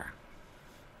fire?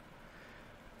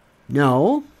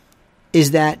 No.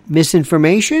 Is that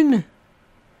misinformation?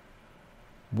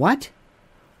 What?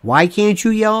 Why can't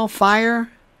you yell fire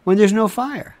when there's no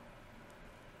fire?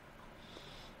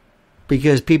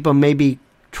 Because people may be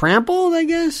trampled, I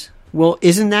guess? Well,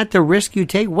 isn't that the risk you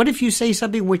take? What if you say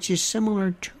something which is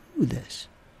similar to this?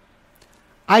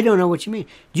 I don't know what you mean.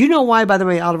 Do you know why, by the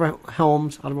way, Oliver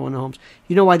Holmes,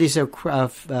 you know why they said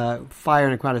fire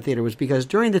in a crowded theater? Was because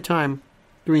during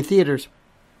theaters,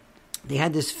 they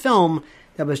had this film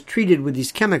that was treated with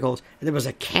these chemicals, and there was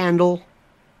a candle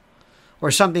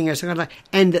or something,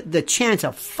 and the chance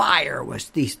of fire was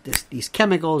these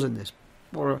chemicals and this.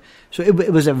 So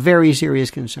it was a very serious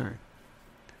concern.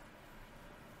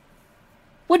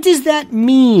 What does that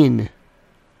mean?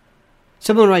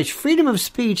 Someone writes, freedom of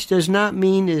speech does not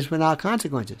mean it is without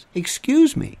consequences.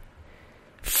 Excuse me.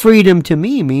 Freedom to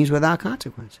me means without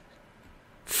consequences.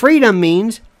 Freedom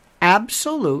means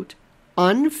absolute,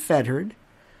 unfettered,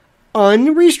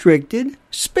 unrestricted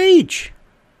speech.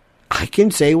 I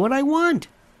can say what I want.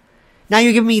 Now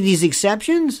you give me these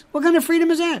exceptions? What kind of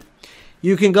freedom is that?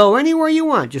 You can go anywhere you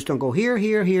want. Just don't go here,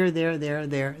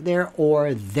 there,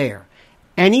 or there.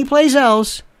 Any place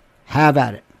else, have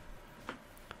at it.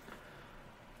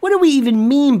 What do we even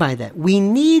mean by that? We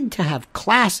need to have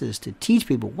classes to teach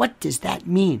people. What does that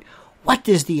mean? What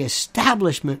is the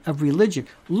establishment of religion?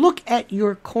 Look at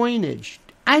your coinage.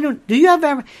 Do you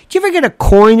ever get a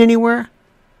coin anywhere?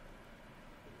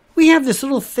 We have this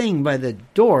little thing by the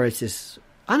door. It's this,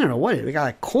 I don't know what it is. We got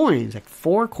like coins, like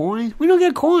 4 coins. We don't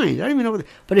get coins. I don't even know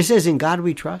but it says, in God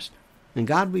we trust. In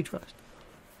God we trust.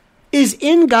 Is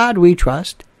in God we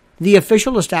trust the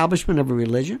official establishment of a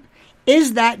religion?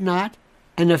 Is that not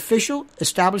an official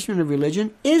establishment of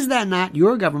religion? Is that not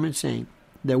your government saying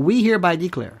that we hereby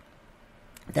declare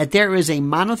that there is a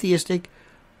monotheistic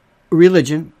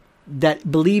religion that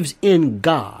believes in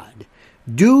God?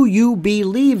 Do you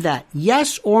believe that?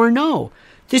 Yes or no?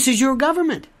 This is your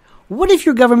government. What if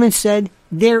your government said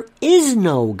there is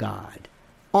no God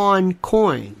on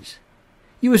coins?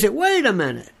 You would say, wait a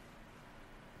minute.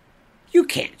 You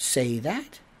can't say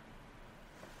that.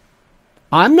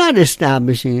 I'm not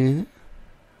establishing it.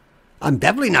 I'm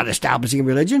definitely not establishing a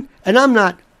religion, and I'm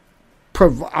not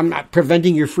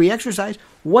preventing your free exercise.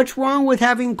 What's wrong with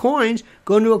having coins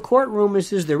go into a courtroom and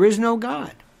says there is no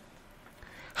God?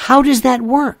 How does that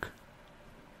work?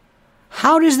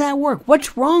 How does that work?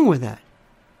 What's wrong with that?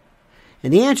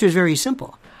 And the answer is very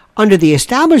simple. Under the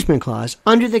Establishment Clause,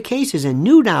 under the cases, and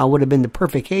Newdow would have been the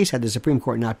perfect case had the Supreme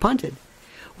Court not punted,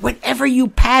 whenever you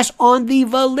pass on the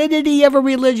validity of a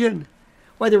religion,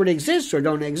 whether it exists or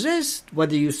don't exist,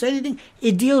 whether you say anything,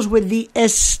 it deals with the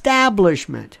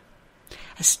establishment.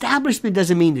 Establishment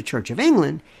doesn't mean the Church of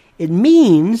England. It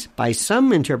means, by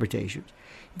some interpretations,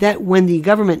 that when the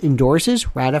government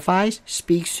endorses, ratifies,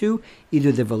 speaks to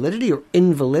either the validity or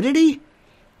invalidity,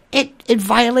 it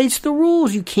violates the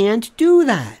rules. You can't do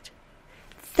that.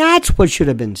 That's what should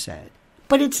have been said.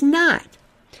 But it's not.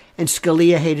 And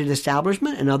Scalia hated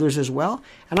establishment and others as well.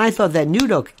 And I thought that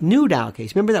Newdow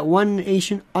case, remember that one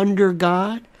nation under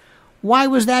God? Why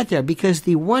was that there? Because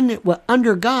the one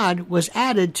under God was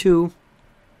added to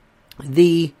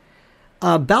the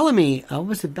Bellamy.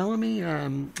 Was it Bellamy?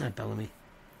 Not Bellamy.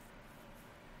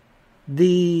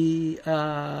 The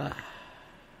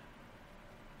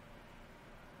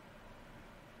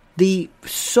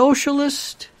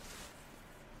socialist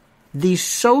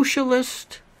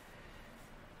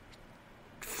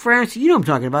France. You know what I'm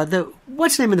talking about.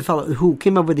 What's the name of the fellow who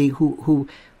came up with who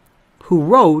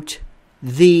wrote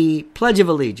the Pledge of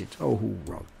Allegiance? Oh, who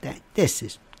wrote that?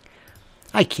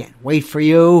 I can't wait for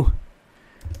you.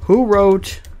 Who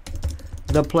wrote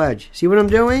the pledge? See what I'm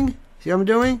doing?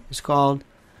 It's called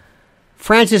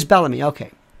Francis Bellamy.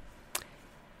 Okay.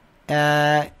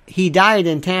 He died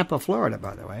in Tampa, Florida,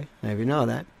 by the way, if you know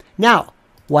that. Now,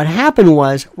 what happened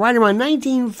was, right around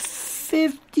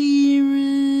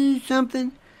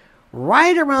 1950-something,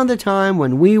 right around the time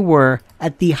when we were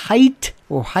at the height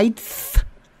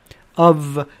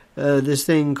of this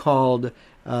thing called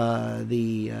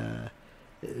this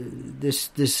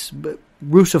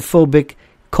Russophobic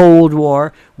Cold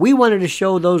War, we wanted to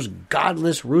show those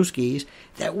godless Ruskies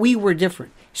that we were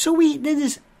different. So we did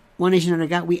this one nation under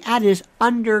God. We added this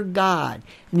under God.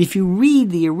 And if you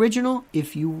read the original,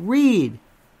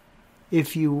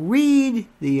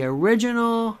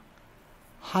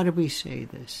 how do we say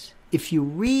this? If you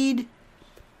read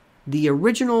the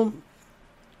original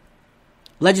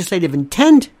legislative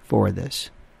intent for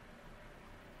this.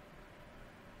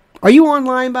 Are you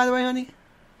online, by the way, honey?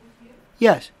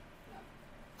 Yes.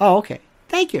 Oh, okay.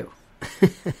 Thank you.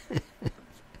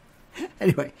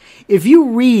 Anyway, if you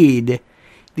read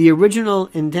the original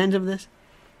intent of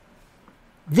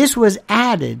this was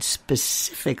added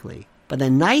specifically by the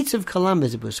Knights of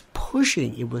Columbus. It was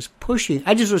pushing.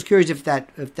 I just was curious if that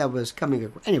was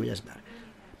coming. Anyway, it doesn't matter.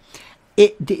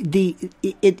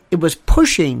 It was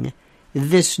pushing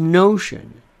this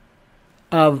notion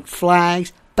of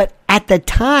flags, but at the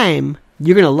time,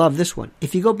 you're going to love this one.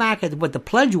 If you go back at what the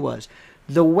pledge was,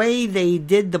 the way they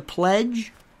did the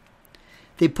pledge,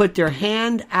 they put their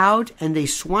hand out and they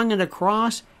swung it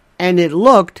across, and it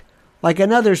looked like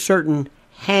another certain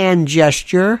hand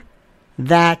gesture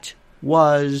that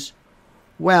was,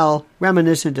 well,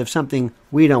 reminiscent of something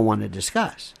we don't want to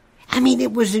discuss. I mean,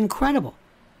 it was incredible.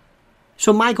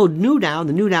 So Michael Newdow,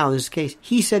 the Newdow in this case,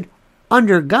 he said,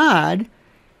 under God,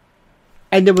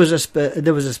 and there was a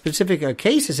specific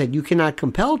case that said you cannot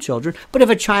compel children, but if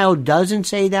a child doesn't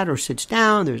say that or sits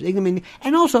down, there's ignominy.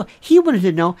 And also, he wanted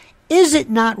to know, is it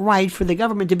not right for the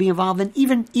government to be involved in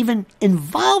even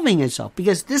involving itself?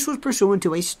 Because this was pursuant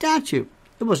to a statute.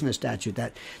 It wasn't a statute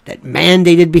that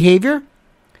mandated behavior.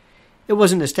 It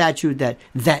wasn't a statute that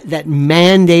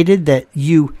mandated that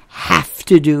you have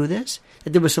to do this,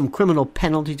 that there was some criminal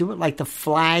penalty to it, like the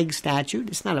flag statute.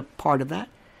 It's not a part of that.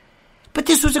 But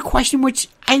this was a question which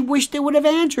I wish they would have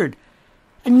answered.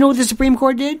 And you know what the Supreme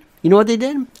Court did? You know what they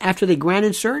did? After they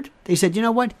granted cert, they said, you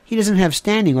know what? He doesn't have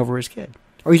standing over his kid.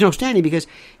 Or he's no standing because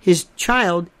his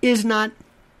child doesn't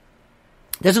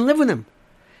live with him.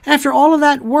 And after all of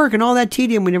that work and all that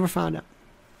tedium, we never found out.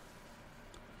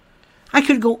 I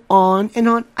could go on and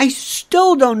on. I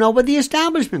still don't know what the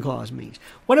Establishment Clause means.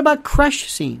 What about creche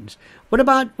scenes? What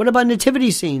about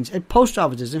nativity scenes at post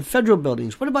offices and federal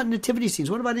buildings? What about nativity scenes?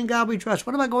 What about In God We Trust?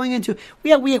 What about going into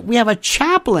we have a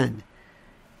chaplain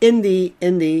in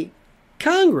the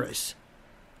Congress.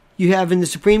 You have in the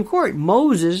Supreme Court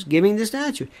Moses giving the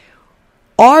statute.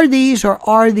 Are these or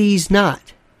are these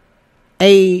not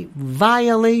a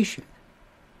violation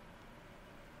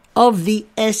of the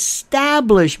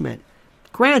establishment.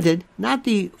 Granted, not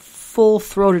the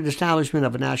full-throated establishment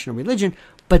of a national religion,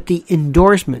 but the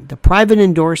endorsement, the private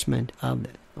endorsement of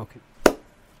it. Okay.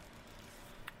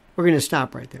 We're going to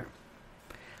stop right there.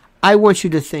 I want you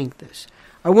to think this.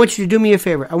 I want you to do me a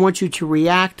favor. I want you to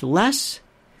react less,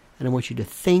 and I want you to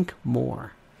think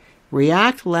more.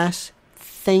 React less,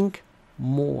 think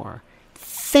more.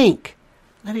 Think.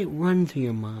 Let it run through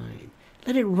your mind.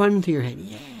 Let it run through your head.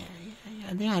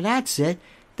 Yeah, that's it.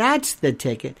 That's the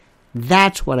ticket.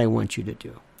 That's what I want you to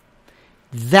do.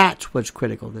 That's what's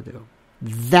critical to do.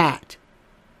 That.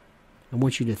 I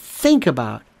want you to think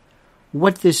about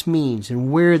what this means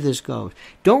and where this goes.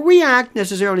 Don't react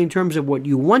necessarily in terms of what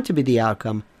you want to be the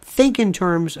outcome. Think in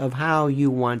terms of how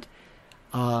you want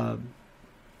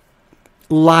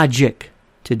logic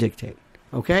to dictate.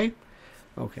 Okay?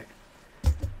 Okay.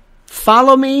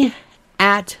 Follow me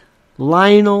at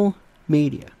Lionel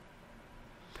Media.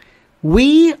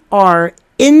 We are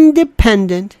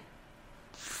independent,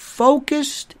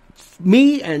 focused,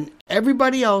 me and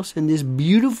everybody else in this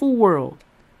beautiful world.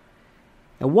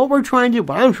 And what we're trying to do,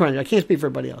 what I'm trying to do, I can't speak for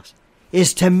everybody else,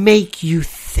 is to make you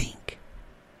think.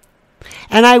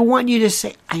 And I want you to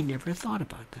say, I never thought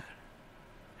about that.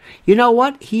 You know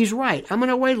what? He's right. I'm going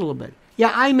to wait a little bit.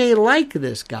 Yeah, I may like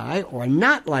this guy, or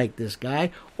not like this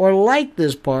guy, or like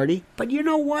this party, but you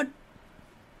know what?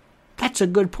 That's a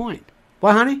good point.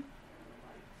 What, honey?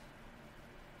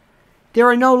 There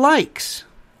are no likes.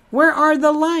 Where are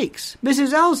the likes?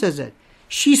 Mrs. L says it.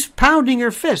 She's pounding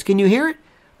her fist. Can you hear it?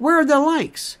 Where are the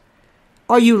likes?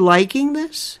 Are you liking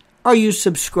this? Are you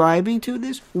subscribing to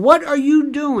this? What are you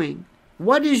doing?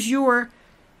 What is your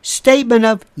statement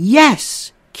of,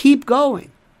 yes, keep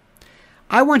going?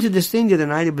 I went to this thing the other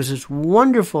night. It was this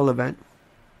wonderful event.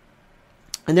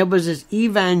 And there was this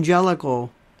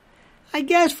evangelical, I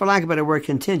guess for lack of a better word,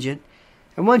 contingent.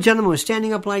 And one gentleman was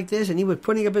standing up like this, and he was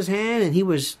putting up his hand, and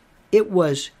it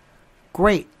was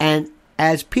great. And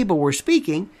as people were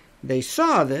speaking, they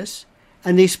saw this,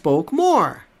 and they spoke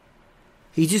more.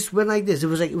 He just went like this. It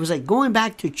was like going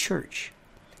back to church.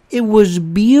 It was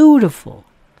beautiful.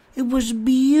 It was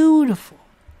beautiful.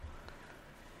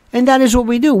 And that is what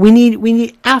we do. We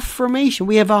need affirmation.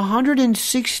 We have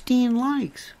 116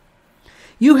 likes.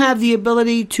 You have the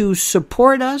ability to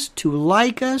support us, to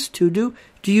like us, to do.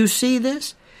 Do you see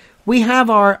this? We have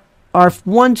our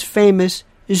once famous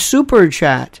super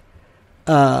chat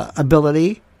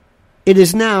ability. It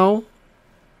is now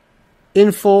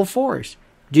in full force.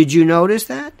 Did you notice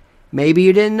that? Maybe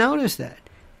you didn't notice that,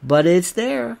 but it's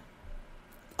there.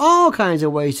 All kinds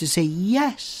of ways to say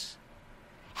yes.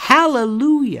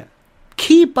 Hallelujah.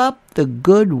 Keep up the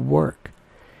good work.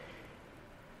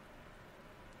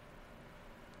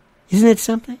 Isn't it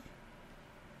something?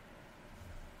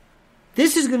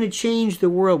 This is going to change the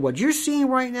world. What you're seeing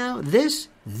right now, this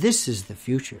is the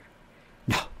future.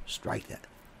 No, strike that.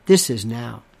 This is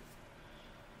now.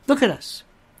 Look at us.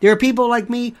 There are people like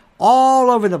me all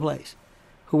over the place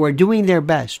who are doing their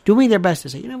best to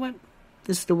say, you know what?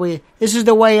 This is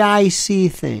the way I see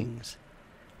things.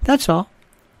 That's all.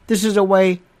 This is the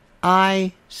way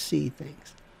I see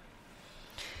things.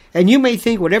 And you may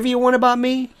think whatever you want about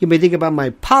me. You may think about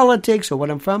my politics or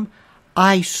what I'm from.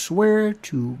 I swear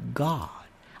to God,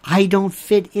 I don't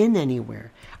fit in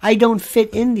anywhere. I don't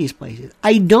fit in these places.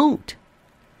 I don't.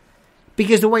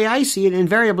 Because the way I see it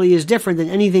invariably is different than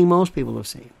anything most people have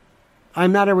seen.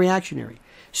 I'm not a reactionary.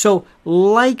 So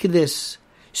like this,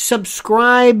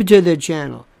 subscribe to the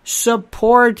channel,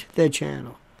 support the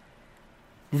channel.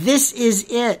 This is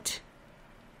it.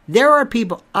 There are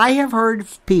people, I have heard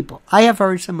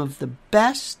some of the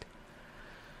best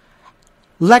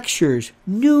lectures,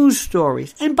 news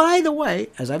stories. And by the way,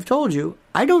 as I've told you,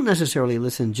 I don't necessarily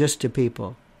listen just to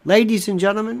people. Ladies and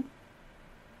gentlemen,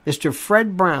 Mr.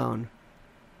 Fred Brown.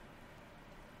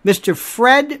 Mr.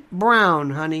 Fred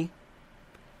Brown, honey,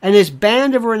 and his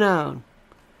band of renown.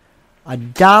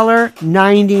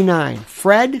 $1.99.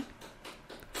 Fred,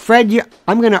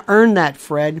 I'm going to earn that,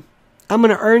 Fred. I'm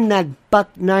going to earn that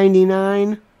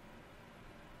 $1.99.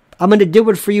 I'm going to do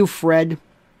it for you, Fred.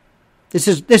 This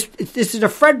is a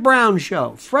Fred Brown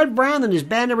show. Fred Brown and his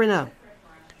band of renown.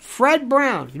 Fred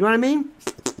Brown. You know what I mean?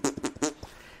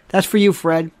 That's for you,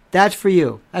 Fred. That's for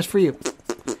you. That's for you.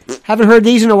 Haven't heard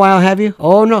these in a while, have you?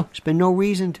 Oh, no. There's been no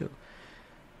reason to.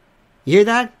 You hear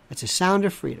that? That's the sound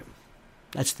of freedom.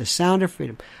 That's the sound of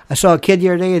freedom. I saw a kid the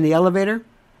other day in the elevator.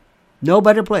 No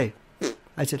better play.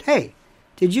 I said, hey,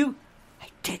 did you? I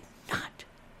did not.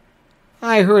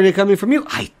 I heard it coming from you.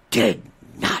 I did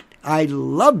not. I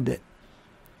loved it.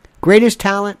 Greatest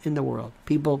talent in the world.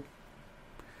 People.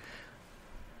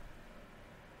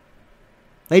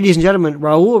 Ladies and gentlemen,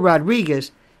 Raul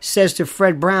Rodriguez says to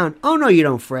Fred Brown, "Oh, no, you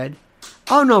don't, Fred.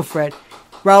 Oh, no, Fred.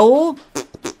 Raul,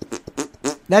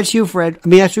 that's you, Fred. I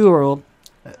mean, that's you, Raul.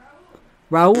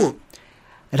 Raul.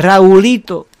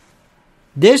 Raulito.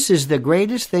 This is the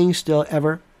greatest thing still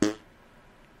ever.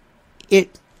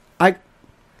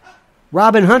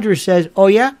 Robin Hunter says, oh,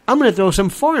 yeah, I'm going to throw some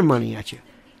foreign money at you.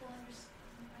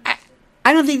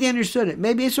 I don't think they understood it.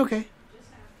 Maybe it's okay.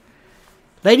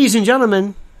 Ladies and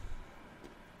gentlemen,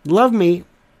 love me.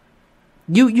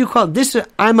 You call this,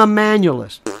 I'm a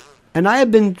manualist. And I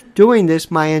have been doing this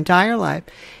my entire life.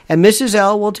 And Mrs.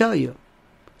 L will tell you.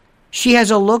 She has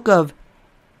a look of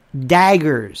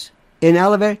daggers in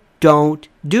elevator. Don't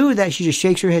do that. She just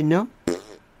shakes her head. No.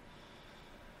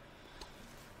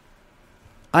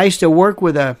 I used to work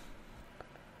with a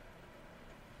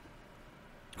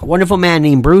wonderful man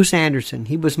named Bruce Anderson.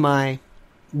 He was my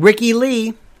Ricky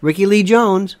Lee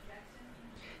Jones.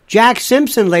 Jack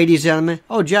Simpson, ladies and gentlemen.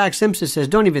 Oh, Jack Simpson says,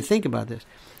 don't even think about this.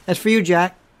 That's for you,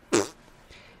 Jack.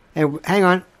 And hang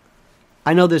on.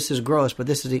 I know this is gross, but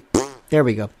this is there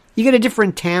we go. You get a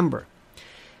different timbre.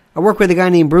 I work with a guy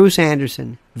named Bruce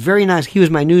Anderson. Very nice. He was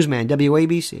my newsman,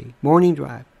 WABC, Morning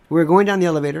Drive. We were going down the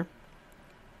elevator.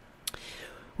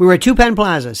 We were at Two Penn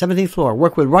Plaza, 17th floor.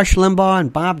 Worked with Rush Limbaugh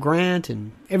and Bob Grant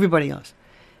and everybody else.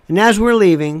 And as we're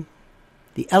leaving,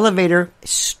 the elevator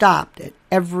stopped at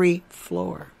every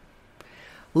floor.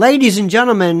 Ladies and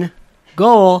gentlemen,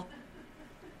 goal,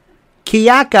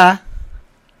 Kiyaka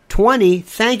 20.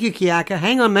 Thank you, Kiyaka.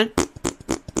 Hang on a minute.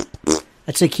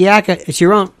 That's a Kiyaka. It's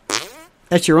your own.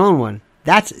 That's your own one.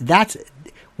 That's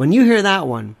when you hear that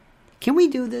one. Can we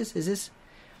do this? Is this?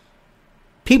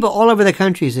 People all over the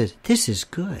country says, this is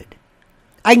good.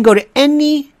 I can go to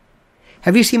any...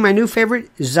 Have you seen my new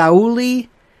favorite? Zauli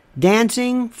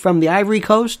dancing from the Ivory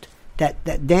Coast?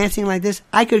 That dancing like this?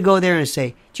 I could go there and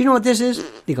say, do you know what this is?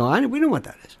 They go, we know what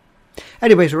that is.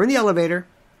 Anyway, so we're in the elevator,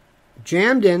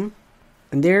 jammed in,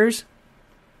 and there's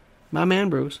my man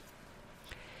Bruce.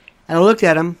 And I looked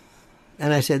at him,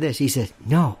 and I said this. He said,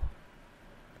 no.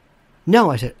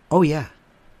 No. I said, oh, yeah.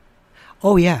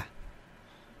 Oh, yeah.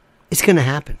 It's going to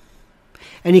happen.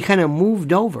 And he kind of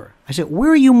moved over. I said, where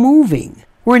are you moving?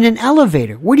 We're in an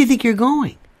elevator. Where do you think you're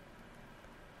going?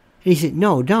 And he said,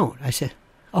 no, don't. I said,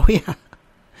 oh, yeah.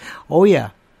 Oh,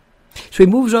 yeah. So he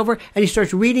moves over and he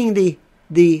starts reading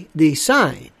the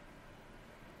sign.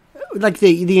 Like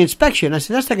the inspection. I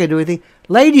said, that's not going to do anything.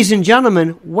 Ladies and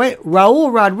gentlemen,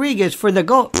 Raul Rodriguez for the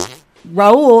goal.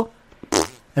 Raulito,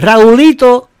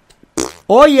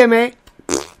 óyeme,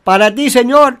 para ti,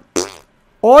 señor.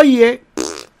 Oye,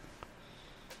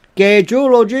 que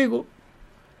chulo, chico.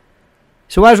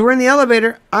 So as we're in the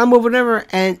elevator, I'm moving over,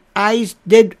 and I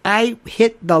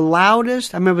hit the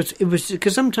loudest. I remember it was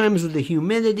because sometimes with the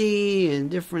humidity and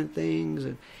different things,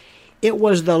 and it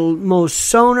was the most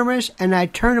sonorous. And I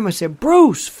turned to him and said,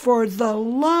 Bruce, for the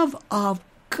love of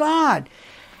God.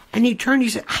 And he turned, he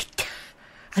said, I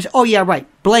said, oh yeah, right,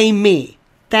 blame me.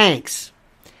 Thanks.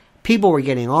 People were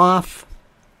getting off.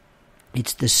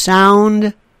 It's the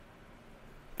sound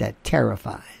that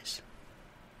terrifies.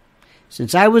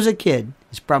 Since I was a kid,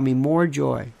 it's brought me more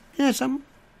joy. Yeah, something.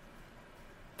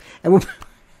 And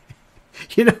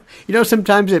you know,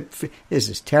 sometimes this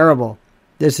is terrible.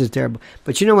 This is terrible.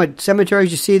 But you know what?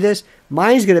 Cemeteries, you see this?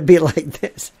 Mine's going to be like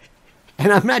this.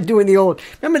 And I'm not doing the old.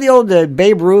 Remember the old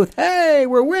Babe Ruth? Hey,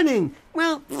 we're winning.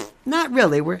 Well, not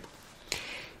really. Have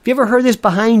you ever heard this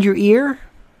behind your ear?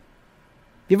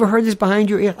 You ever heard this behind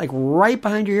your ear? Like right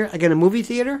behind your ear? Like in a movie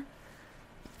theater?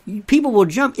 People will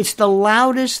jump. It's the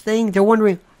loudest thing. They're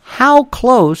wondering, how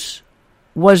close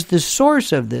was the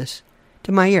source of this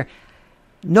to my ear?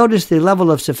 Notice the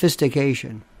level of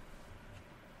sophistication.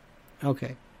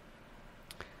 Okay.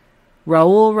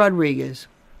 Raul Rodriguez.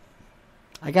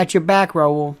 I got your back,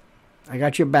 Raul. I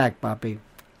got your back, papi.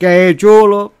 Que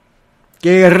chulo.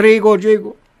 Que rico,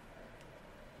 chico.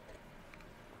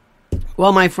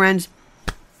 Well, my friends,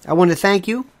 I want to thank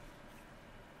you.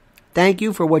 Thank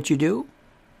you for what you do.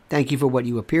 Thank you for what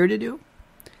you appear to do.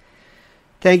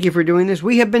 Thank you for doing this.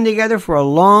 We have been together for a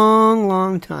long,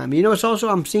 long time. You know, it's also,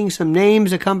 I'm seeing some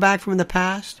names that come back from the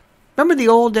past. Remember the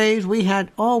old days? We had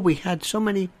so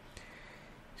many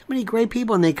great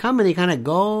people, and they come and they kind of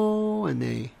go,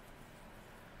 and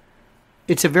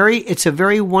it's a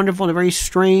very wonderful and a very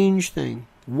strange thing.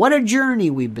 What a journey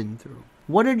we've been through.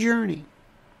 What a journey.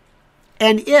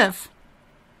 And if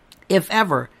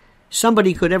ever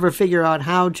somebody could ever figure out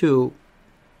how to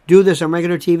do this on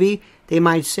regular TV, they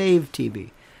might save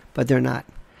TV, but they're not.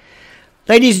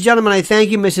 Ladies and gentlemen, I thank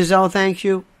you. Mrs. L thanks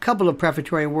you. A couple of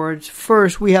prefatory words.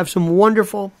 First, we have some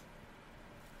wonderful,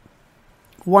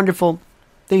 wonderful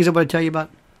things I want to tell you about.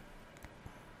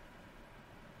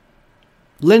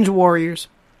 Lynn's Warriors.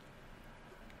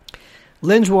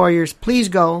 Lynn's Warriors, please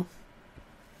go.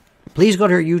 Please go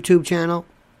to her YouTube channel.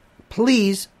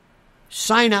 Please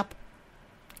sign up.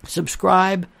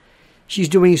 Subscribe. She's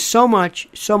doing so much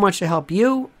to help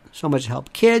you, so much to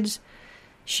help kids.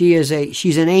 She's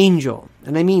an angel,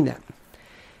 and I mean that.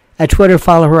 At Twitter,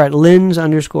 follow her at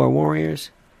Lynn's_Warriors.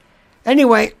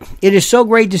 Anyway, it is so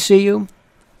great to see you.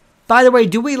 By the way,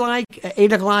 do we like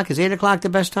 8 o'clock? Is 8 o'clock the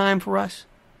best time for us?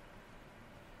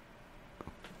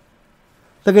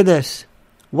 Look at this.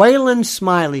 Waylon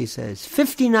Smiley says,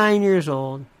 59 years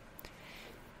old,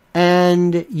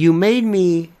 and you made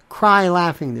me cry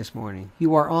laughing this morning.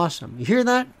 You are awesome. You hear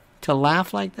that? To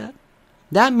laugh like that?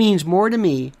 That means more to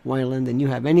me, Waylon, than you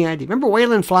have any idea. Remember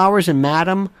Waylon Flowers and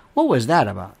Madam? What was that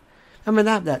about?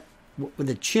 Remember that with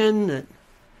the chin? That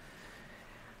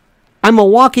I'm a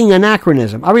walking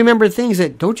anachronism. I remember things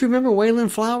that, don't you remember Waylon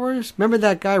Flowers? Remember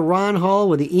that guy Ron Hall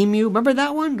with the emu? Remember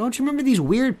that one? Don't you remember these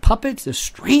weird puppets? The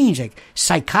strange, like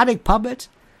psychotic puppets?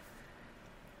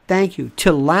 Thank you.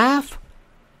 To laugh?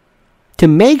 To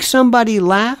make somebody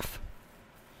laugh?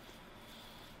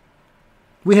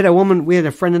 We had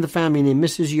a friend in the family named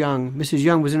Mrs. Young. Mrs.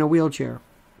 Young was in a wheelchair.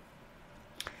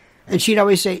 And she'd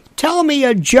always say, tell me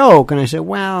a joke. And I said,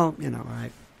 well,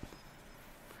 right.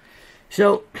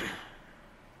 So,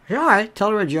 all right,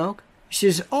 tell her a joke.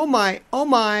 She says, oh my, oh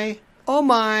my, oh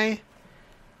my.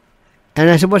 And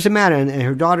I said, what's the matter? And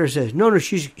her daughter says, no,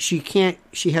 she can't,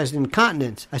 she has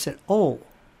incontinence. I said, oh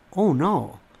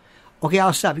no. Okay,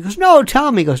 I'll stop. He goes, no,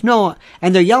 tell me. He goes, no.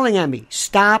 And they're yelling at me,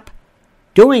 stop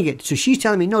doing it. So she's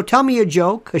telling me, no, tell me a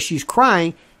joke, because she's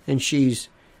crying, and she's,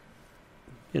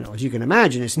 as you can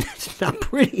imagine, it's not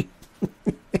pretty.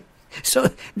 So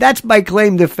that's my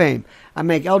claim to fame. I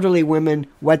make elderly women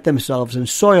wet themselves and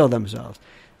soil themselves.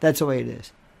 That's the way it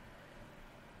is.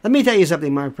 Let me tell you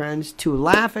something, my friends. To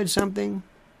laugh at something,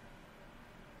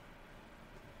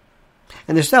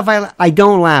 and the stuff I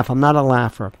don't laugh. I'm not a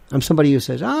laugher. I'm somebody who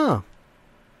says, oh,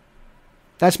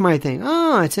 that's my thing.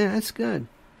 Oh, that's good.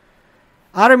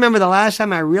 I don't remember the last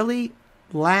time I really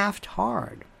laughed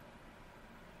hard.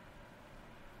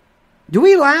 Do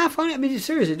we laugh on it? I mean,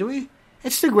 seriously, do we?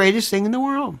 It's the greatest thing in the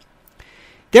world.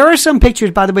 There are some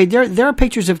pictures, by the way, there are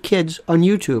pictures of kids on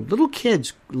YouTube, little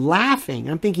kids laughing.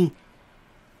 I'm thinking,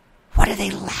 what are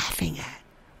they laughing at?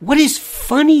 What is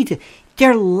funny to...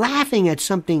 They're laughing at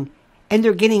something, and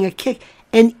they're getting a kick.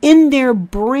 And in their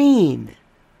brain,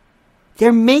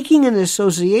 they're making an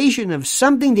association of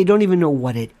something they don't even know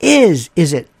what it is.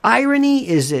 Is it irony?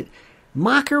 Is it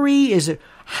mockery?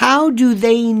 How do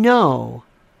they know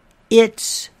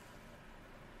it's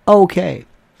okay?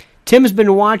 Tim's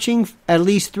been watching at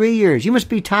least 3 years. You must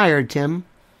be tired, Tim.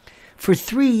 For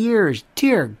 3 years.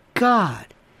 Dear God.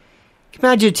 Can you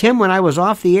imagine, Tim, when I was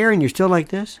off the air and you're still like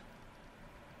this?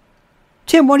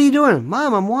 Tim, what are you doing?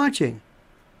 Mom, I'm watching.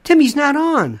 Tim, he's not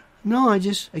on. No, I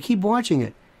keep watching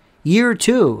it. Year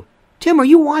 2. Tim, are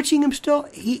you watching him still?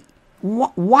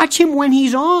 Watch him when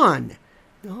he's on.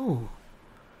 No.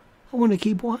 I want to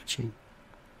keep watching.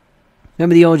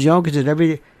 Remember the old joke? Is that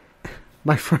every day?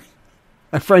 My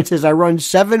friend says, I run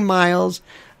 7 miles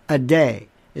a day.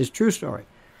 It's a true story.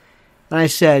 And I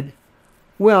said,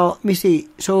 well, let me see.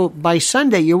 So by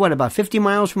Sunday, you're what, about 50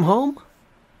 miles from home?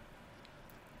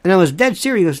 And I was dead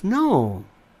serious. He goes, no.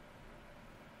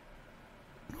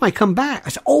 I come back. I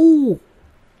said, oh.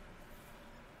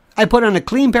 I put on a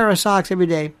clean pair of socks every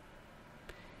day.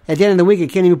 At the end of the week, I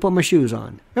can't even put my shoes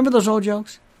on. Remember those old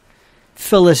jokes?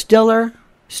 Phyllis Diller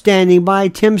standing by,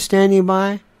 Tim standing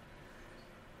by.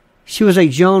 She was like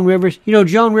Joan Rivers.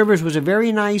 Joan Rivers was a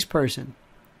very nice person.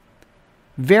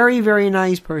 Very, very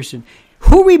nice person.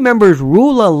 Who remembers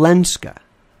Rula Lenska?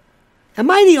 Am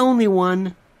I the only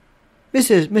one?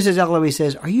 Mrs. Eloise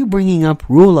says, are you bringing up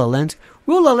Rula Lenska?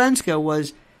 Rula Lenska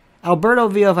was Alberto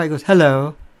Villafay goes,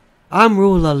 hello, I'm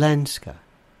Rula Lenska.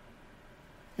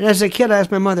 And as a kid, I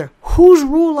asked my mother, who's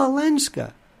Rula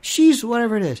Lenska? She's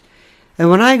whatever it is. And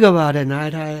when I go out at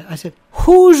night, I said,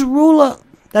 who's Rula?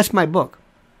 That's my book.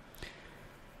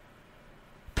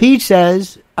 Pete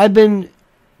says, I've been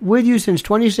with you since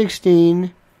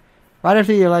 2016, right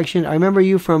after the election. I remember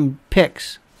you from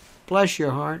Pix. Bless your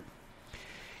heart.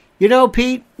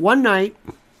 Pete, one night,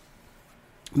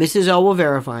 Mrs. L will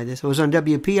verify this. It was on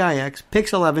WPIX,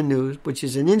 Pix 11 News, which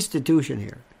is an institution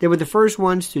here. They were the first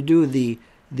ones to do the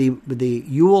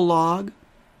Yule log.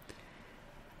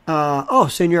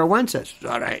 Senor Wences.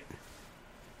 All right.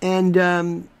 And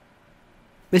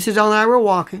Mrs. L and I were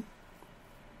walking.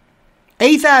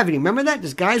 8th Avenue. Remember that?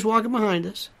 This guy's walking behind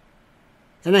us.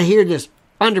 And I hear this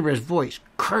under his voice,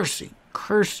 cursing.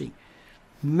 cursing.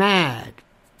 Mad.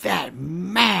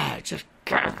 Mad. Just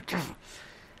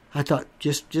I thought,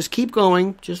 just keep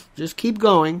going. Just keep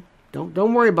going.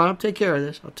 Don't worry about it. I'll take care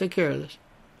of this.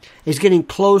 He's getting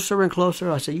closer and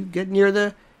closer. I said, you get near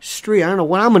the street. I don't know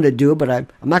what I'm going to do, but I'm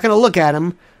not going to look at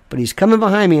him. But he's coming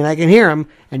behind me, and I can hear him,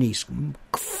 and he's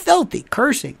filthy,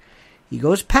 cursing. He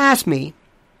goes past me,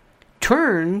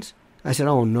 turns. I said,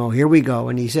 oh, no, here we go.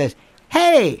 And he says,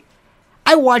 hey,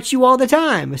 I watch you all the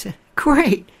time. I said,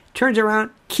 great. Turns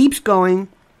around, keeps going,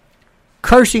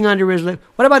 cursing under his lip.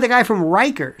 What about the guy from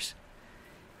Rikers?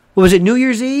 Was it New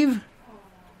Year's Eve?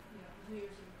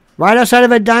 Right outside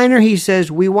of a diner, he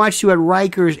says, we watched you at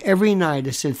Rikers every night.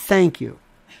 I said, thank you.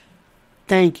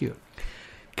 Thank you.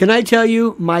 Can I tell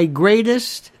you my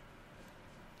greatest...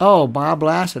 Oh, Bob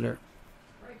Lassiter.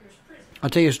 I'll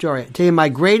tell you a story. I'll tell you my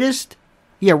greatest...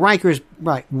 Yeah, Rikers,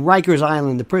 right. Rikers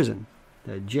Island, the prison.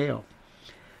 The jail.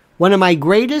 One of my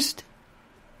greatest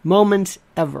moments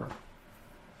ever.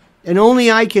 And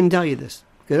only I can tell you this.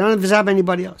 Because I don't know if this happened to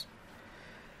anybody else.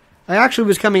 I actually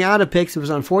was coming out of Pix. It was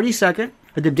on 42nd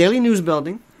at the Daily News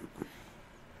building.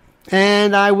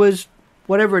 And I was,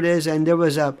 whatever it is, and there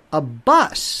was a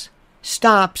bus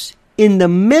stops in the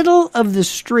middle of the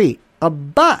street. A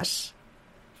bus.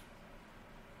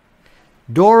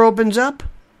 Door opens up.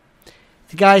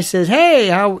 The guy says, hey,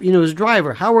 his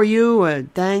driver, how are you?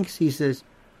 Thanks. He says,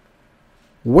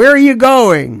 where are you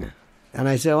going? And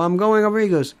I said, well, I'm going over here.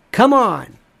 He goes, come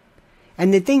on.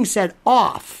 And the thing said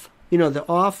off. The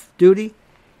off duty.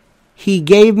 He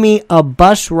gave me a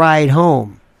bus ride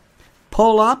home.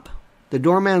 Pull up. The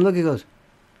doorman look, he goes,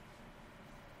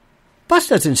 bus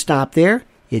doesn't stop there.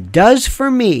 It does for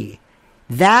me.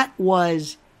 That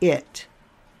was it.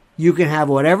 You can have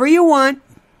whatever you want.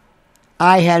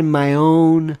 I had my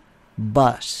own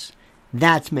bus.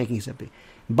 That's making something.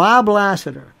 Bob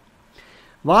Lassiter.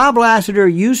 Bob Lassiter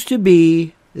used to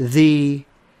be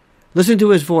listen to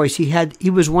his voice. He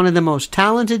was one of the most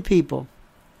talented people.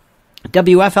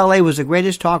 WFLA was the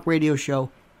greatest talk radio show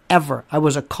ever. I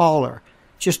was a caller.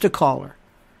 Just a caller.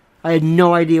 I had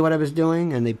no idea what I was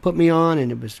doing, and they put me on,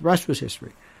 and the rest was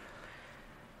history.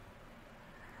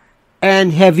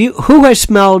 And who has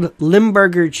smelled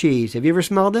Limburger cheese? Have you ever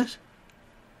smelled this?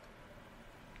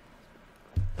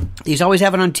 They used to always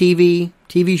have it on TV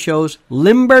shows.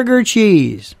 Limburger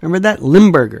cheese. Remember that?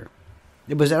 Limburger.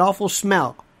 It was that awful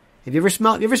smell. Have you ever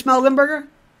smelled Limburger?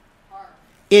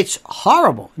 It's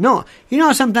horrible. No.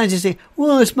 Sometimes you say,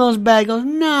 well, it smells bad. It goes,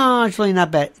 no, it's really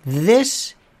not bad.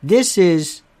 This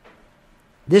is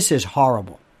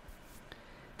horrible.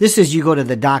 This is you go to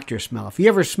the doctor smell. If you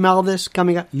ever smell this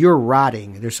coming up, you're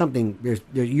rotting. There's something,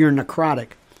 you're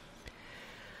necrotic.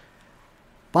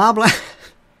 Bob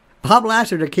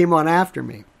Lassiter came on after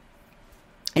me.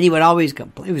 And he would always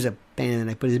complain. He was a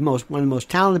band, but he's one of the most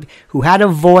talented, who had a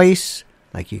voice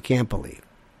like you can't believe.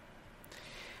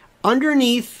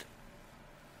 Underneath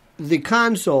the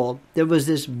console, there was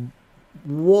this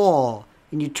wall,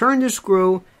 and you turned the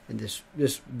screw, and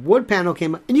this wood panel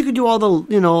came up, and you could do all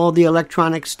the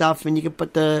electronic stuff, and you could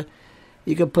put the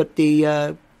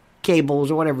cables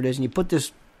or whatever it is, and you put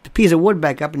this piece of wood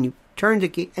back up, and you turn the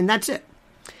key, and that's it.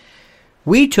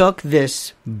 We took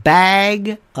this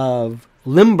bag of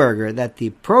Limburger that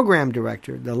the program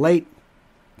director, the late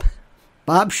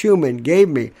Bob Schumann, gave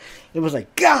me. It was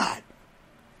like, God.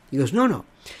 He goes, no.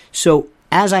 So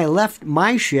as I left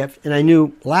my shift and I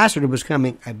knew Lassiter was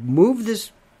coming, I moved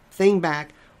this thing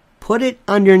back, put it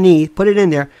underneath, put it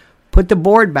in there, put the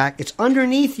board back. It's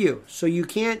underneath you, so you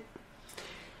can't,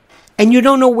 and you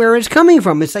don't know where it's coming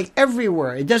from. It's like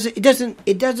everywhere. It doesn't,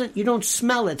 you don't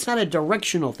smell it. It's not a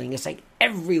directional thing. It's like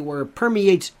everywhere. It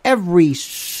permeates every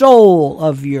soul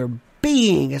of your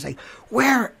being. It's like,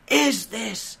 where is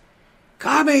this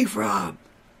coming from?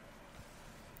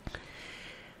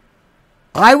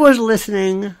 I was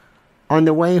listening on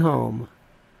the way home,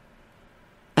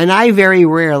 and I very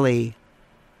rarely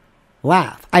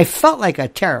laugh. I felt like a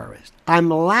terrorist. I'm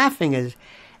laughing as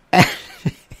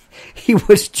he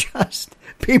was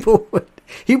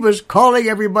he was calling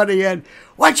everybody in.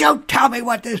 Why don't you tell me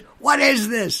what is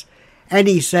this? And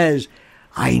he says,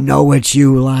 I know it's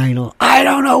you, Lionel. I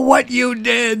don't know what you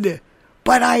did,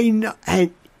 but I know.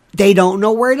 And they don't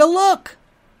know where to look.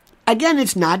 Again,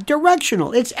 it's not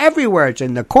directional. It's everywhere. It's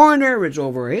in the corner. It's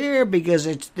over here because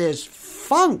it's this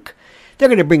funk. They're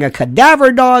going to bring a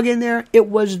cadaver dog in there. It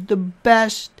was the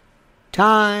best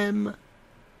time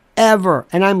ever.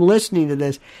 And I'm listening to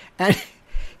this. And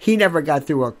he never got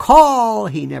through a call.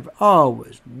 It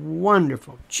was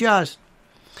wonderful.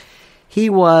 He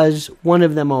was one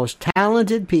of the most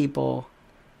talented people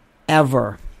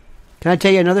ever. Can I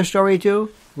tell you another story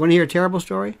too? Want to hear a terrible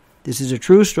story? This is a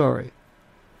true story.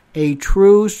 A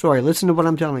true story. Listen to what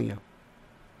I'm telling you.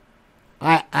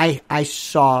 I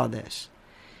saw this.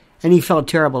 And he felt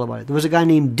terrible about it. There was a guy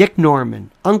named Dick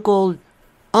Norman. Uncle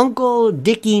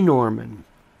Dickie Norman.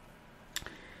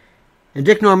 And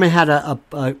Dick Norman had a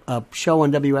show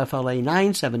on WFLA,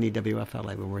 970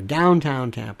 WFLA. We were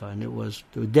downtown Tampa. And it was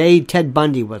the day Ted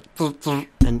Bundy was...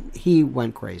 And he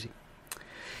went crazy.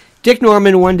 Dick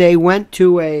Norman one day went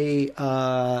to he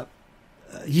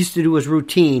used to do his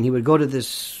routine. He would go to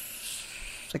this,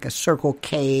 like a Circle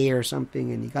K or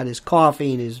something, and he got his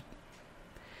coffee and his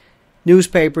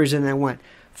newspapers and then went.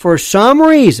 For some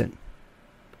reason,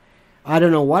 I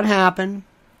don't know what happened,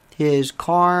 his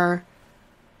car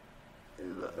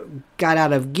got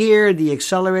out of gear, the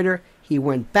accelerator, he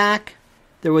went back.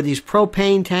 There were these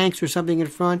propane tanks or something in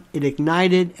front. It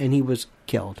ignited and he was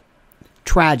killed.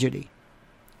 Tragedy.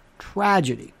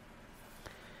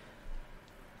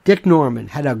 Dick Norman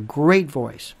had a great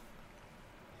voice.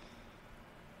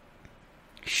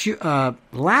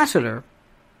 Lassiter,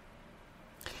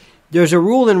 there's a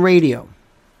rule in radio.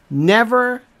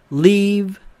 Never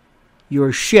leave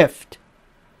your shift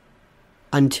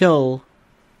until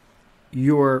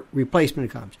your replacement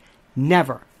comes.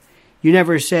 Never. You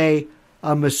never say,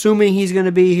 I'm assuming he's going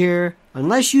to be here.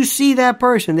 Unless you see that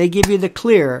person, they give you the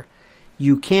clear,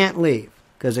 you can't leave.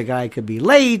 Because a guy could be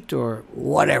late or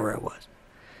whatever it was.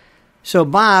 So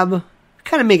Bob,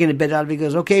 kind of making a bit out of it, he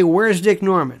goes, okay, where's Dick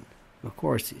Norman? Of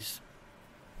course, he's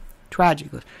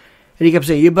tragic. And he kept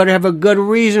saying, you better have a good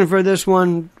reason for this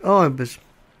one. Oh, it was...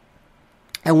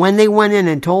 And when they went in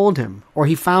and told him, or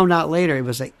he found out later, it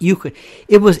was like,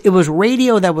 it was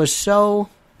radio that was so...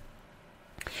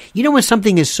 You know when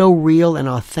something is so real and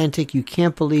authentic, you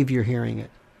can't believe you're hearing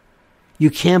it. You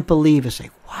can't believe it's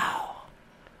like, wow.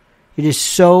 It is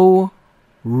so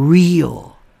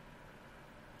real.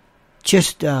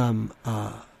 Just that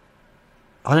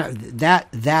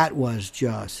was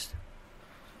just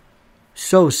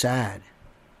so sad.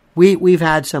 We've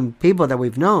had some people that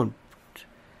we've known,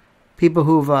 people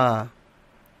who've I'm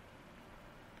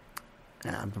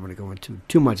not going to go into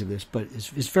too much of this, but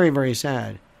it's very, very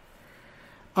sad.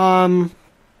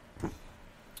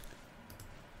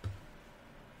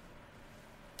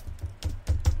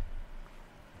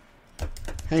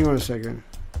 Hang on a second.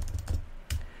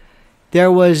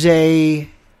 There was a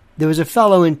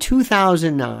fellow in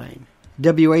 2009,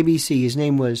 WABC. His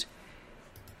name was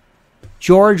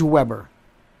George Weber,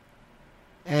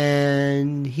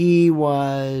 and he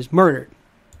was murdered.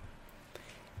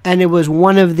 And it was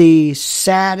one of the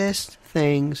saddest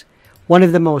things. One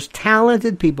of the most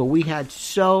talented people. We had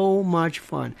so much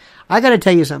fun. I got to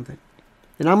tell you something,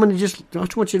 and I just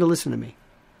want you to listen to me.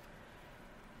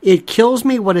 It kills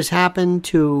me what has happened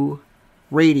to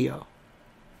radio.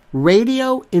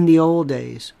 Radio in the old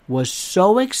days was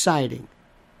so exciting.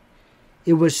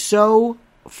 It was so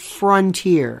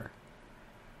frontier.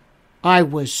 I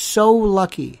was so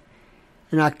lucky.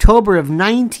 In October of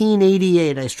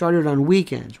 1988, I started on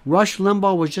weekends. Rush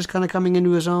Limbaugh was just kind of coming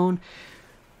into his own.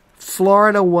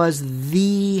 Florida was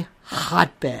the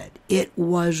hotbed. It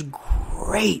was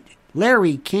great.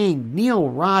 Larry King, Neil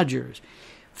Rogers.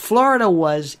 Florida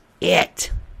was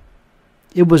it.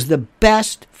 It was the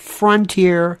best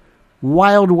frontier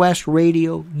Wild West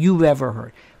radio you've ever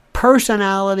heard.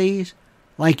 Personalities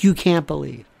like you can't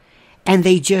believe. And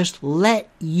they just let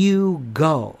you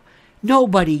go.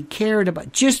 Nobody cared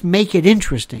about... Just make it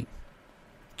interesting.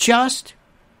 Just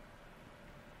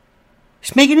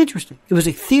make it interesting. It was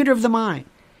a theater of the mind.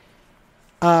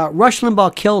 Rush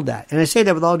Limbaugh killed that. And I say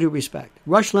that with all due respect.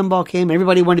 Rush Limbaugh came,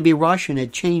 everybody wanted to be Rush, and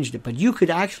it changed it. But you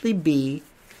could actually be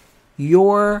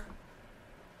your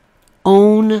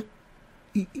own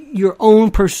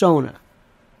persona.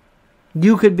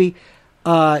 You could be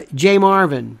Jay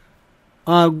Marvin,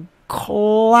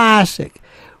 classic,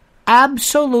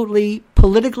 absolutely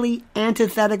politically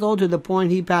antithetical to the point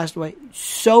he passed away.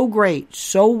 So great,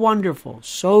 so wonderful,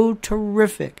 so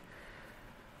terrific.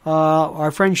 Our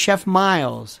friend Chef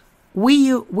Miles.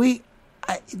 It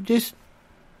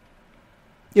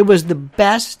was the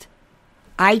best.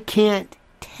 I can't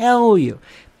tell you.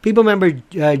 People remember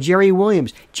Jerry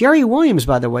Williams. Jerry Williams,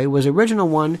 by the way, was the original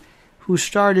one who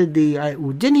started the...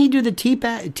 didn't he do the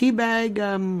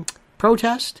teabag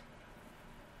protest?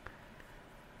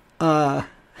 I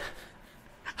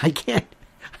can't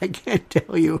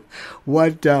tell you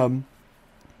what...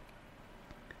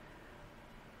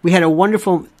 we had a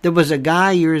wonderful... There was a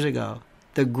guy years ago.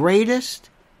 The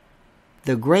greatest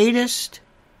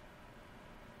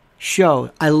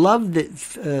show. I loved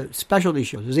the specialty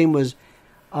shows. His name was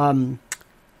Gil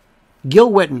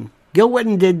Whitten. Gil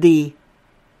Whitten did the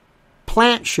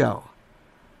plant show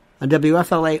on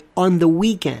WFLA on the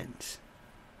weekends.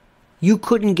 You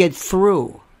couldn't get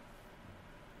through.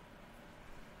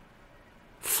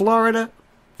 Florida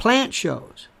plant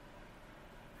shows.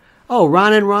 Oh,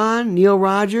 Ron and Ron, Neil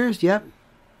Rogers, yep.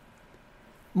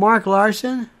 Mark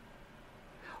Larson.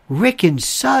 Rick and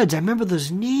Suds, I remember those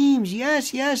names.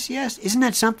 Yes. Isn't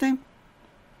that something?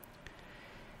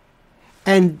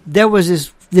 And there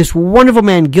was this wonderful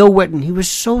man, Gil Whitten. He was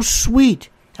so sweet.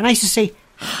 And I used to say,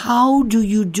 how do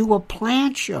you do a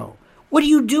plant show? What do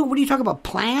you do? What do you talk about?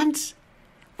 Plants?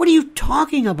 What are you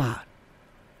talking about?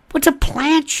 What's a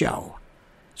plant show?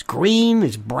 It's green,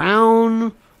 it's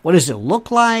brown. What does it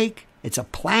look like? It's a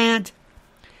plant.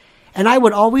 And I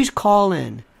would always call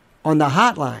in on the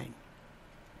hotline,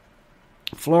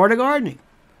 Florida Gardening.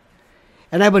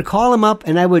 And I would call him up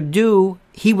and I would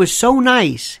he was so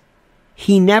nice.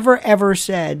 He never ever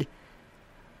said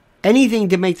anything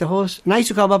to make the host. And I used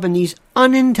to call him up in these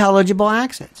unintelligible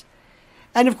accents.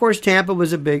 And of course, Tampa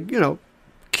was a big,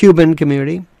 Cuban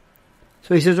community.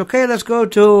 So he says, okay, let's go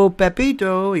to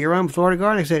Pepito. You're on Florida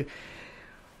Gardening. I said,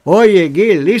 oye,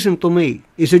 Gil, listen to me.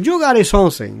 He said, you got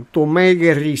something to make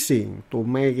it reason, to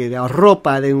make it a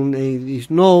ropa de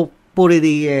no pure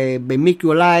di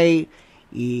vermiculite,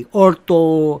 y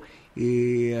orto,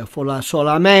 y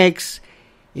Solamex,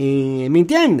 y me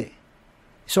entiende?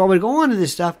 So I would go on to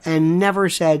this stuff and never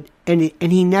said, and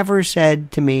he never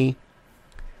said to me,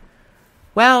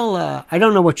 well, I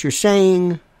don't know what you're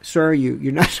saying, sir,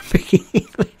 you're not speaking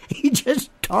English. He just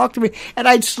talked to me, and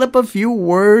I'd slip a few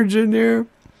words in there.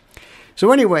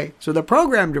 So anyway, the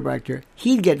program director,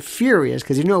 he'd get furious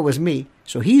because he knew it was me.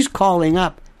 So he's calling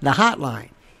up the hotline.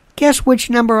 Guess which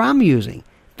number I'm using?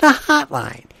 The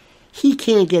hotline. He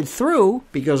can't get through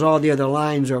because all the other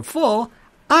lines are full.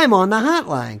 I'm on the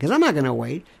hotline because I'm not going to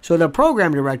wait. So the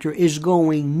program director is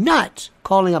going nuts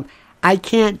calling up. I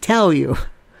can't tell you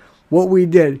what we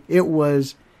did. It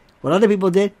was, what other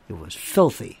people did, it was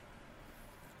filthy.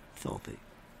 Filthy.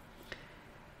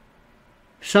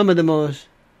 Some of the most,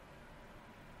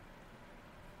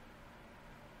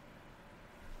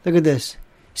 look at this.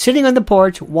 Sitting on the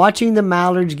porch, watching the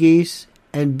mallards, geese,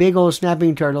 and big old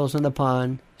snapping turtles in the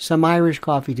pond. Some Irish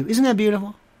coffee, too. Isn't that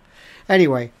beautiful?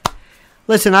 Anyway,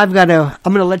 listen, I'm going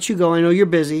to let you go. I know you're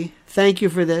busy. Thank you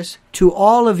for this. To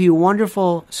all of you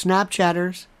wonderful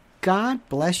Snapchatters, God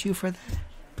bless you for that.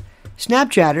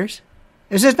 Snapchatters.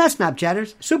 It says not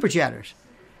Snapchatters, Super Chatters.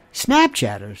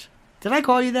 Snapchatters. Did I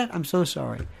call you that? I'm so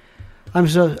sorry. I'm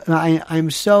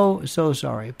so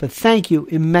sorry. But thank you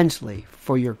immensely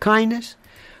for your kindness.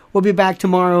 We'll be back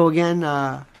tomorrow again.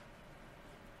 I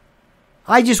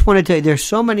just want to tell you, there's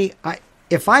so many.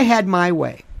 If I had my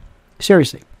way,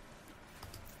 seriously,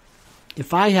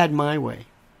 if I had my way,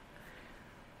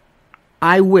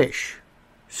 I wish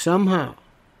somehow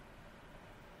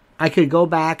I could go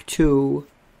back to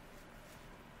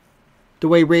the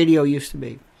way radio used to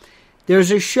be.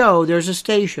 There's a show, there's a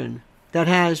station that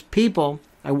has people,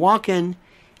 I walk in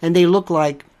and they look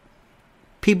like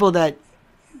people that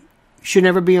should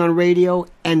never be on radio,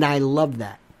 and I love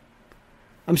that.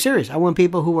 I'm serious. I want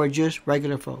people who are just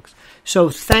regular folks.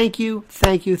 So thank you.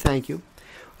 We'll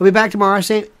be back tomorrow,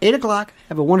 same 8 o'clock.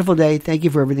 Have a wonderful day. Thank you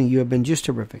for everything. You have been just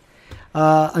terrific.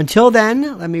 Until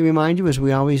then, let me remind you, as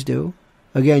we always do,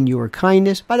 again, your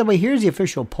kindness. By the way, here's the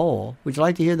official poll. Would you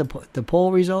like to hear the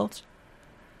poll results?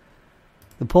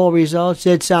 The poll results.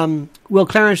 It's, will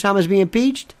Clarence Thomas be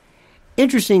impeached?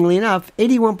 Interestingly enough,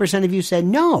 81% of you said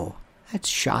no. That's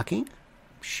shocking.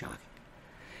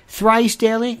 Thrice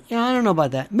daily? Yeah, I don't know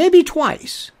about that. Maybe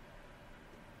twice.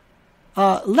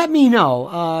 Let me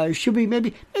know. Should we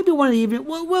maybe one of the evening?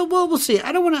 Well, we'll see.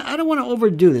 I don't want to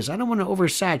overdo this. I don't want to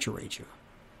oversaturate you.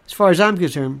 As far as I'm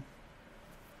concerned.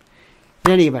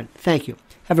 In any event, thank you.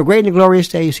 Have a great and glorious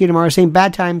day. See you tomorrow. Same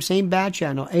bad time, same bad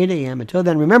channel, 8 a.m. Until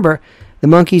then, remember, the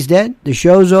monkey's dead. The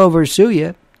show's over. Sue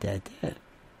ya. Dead.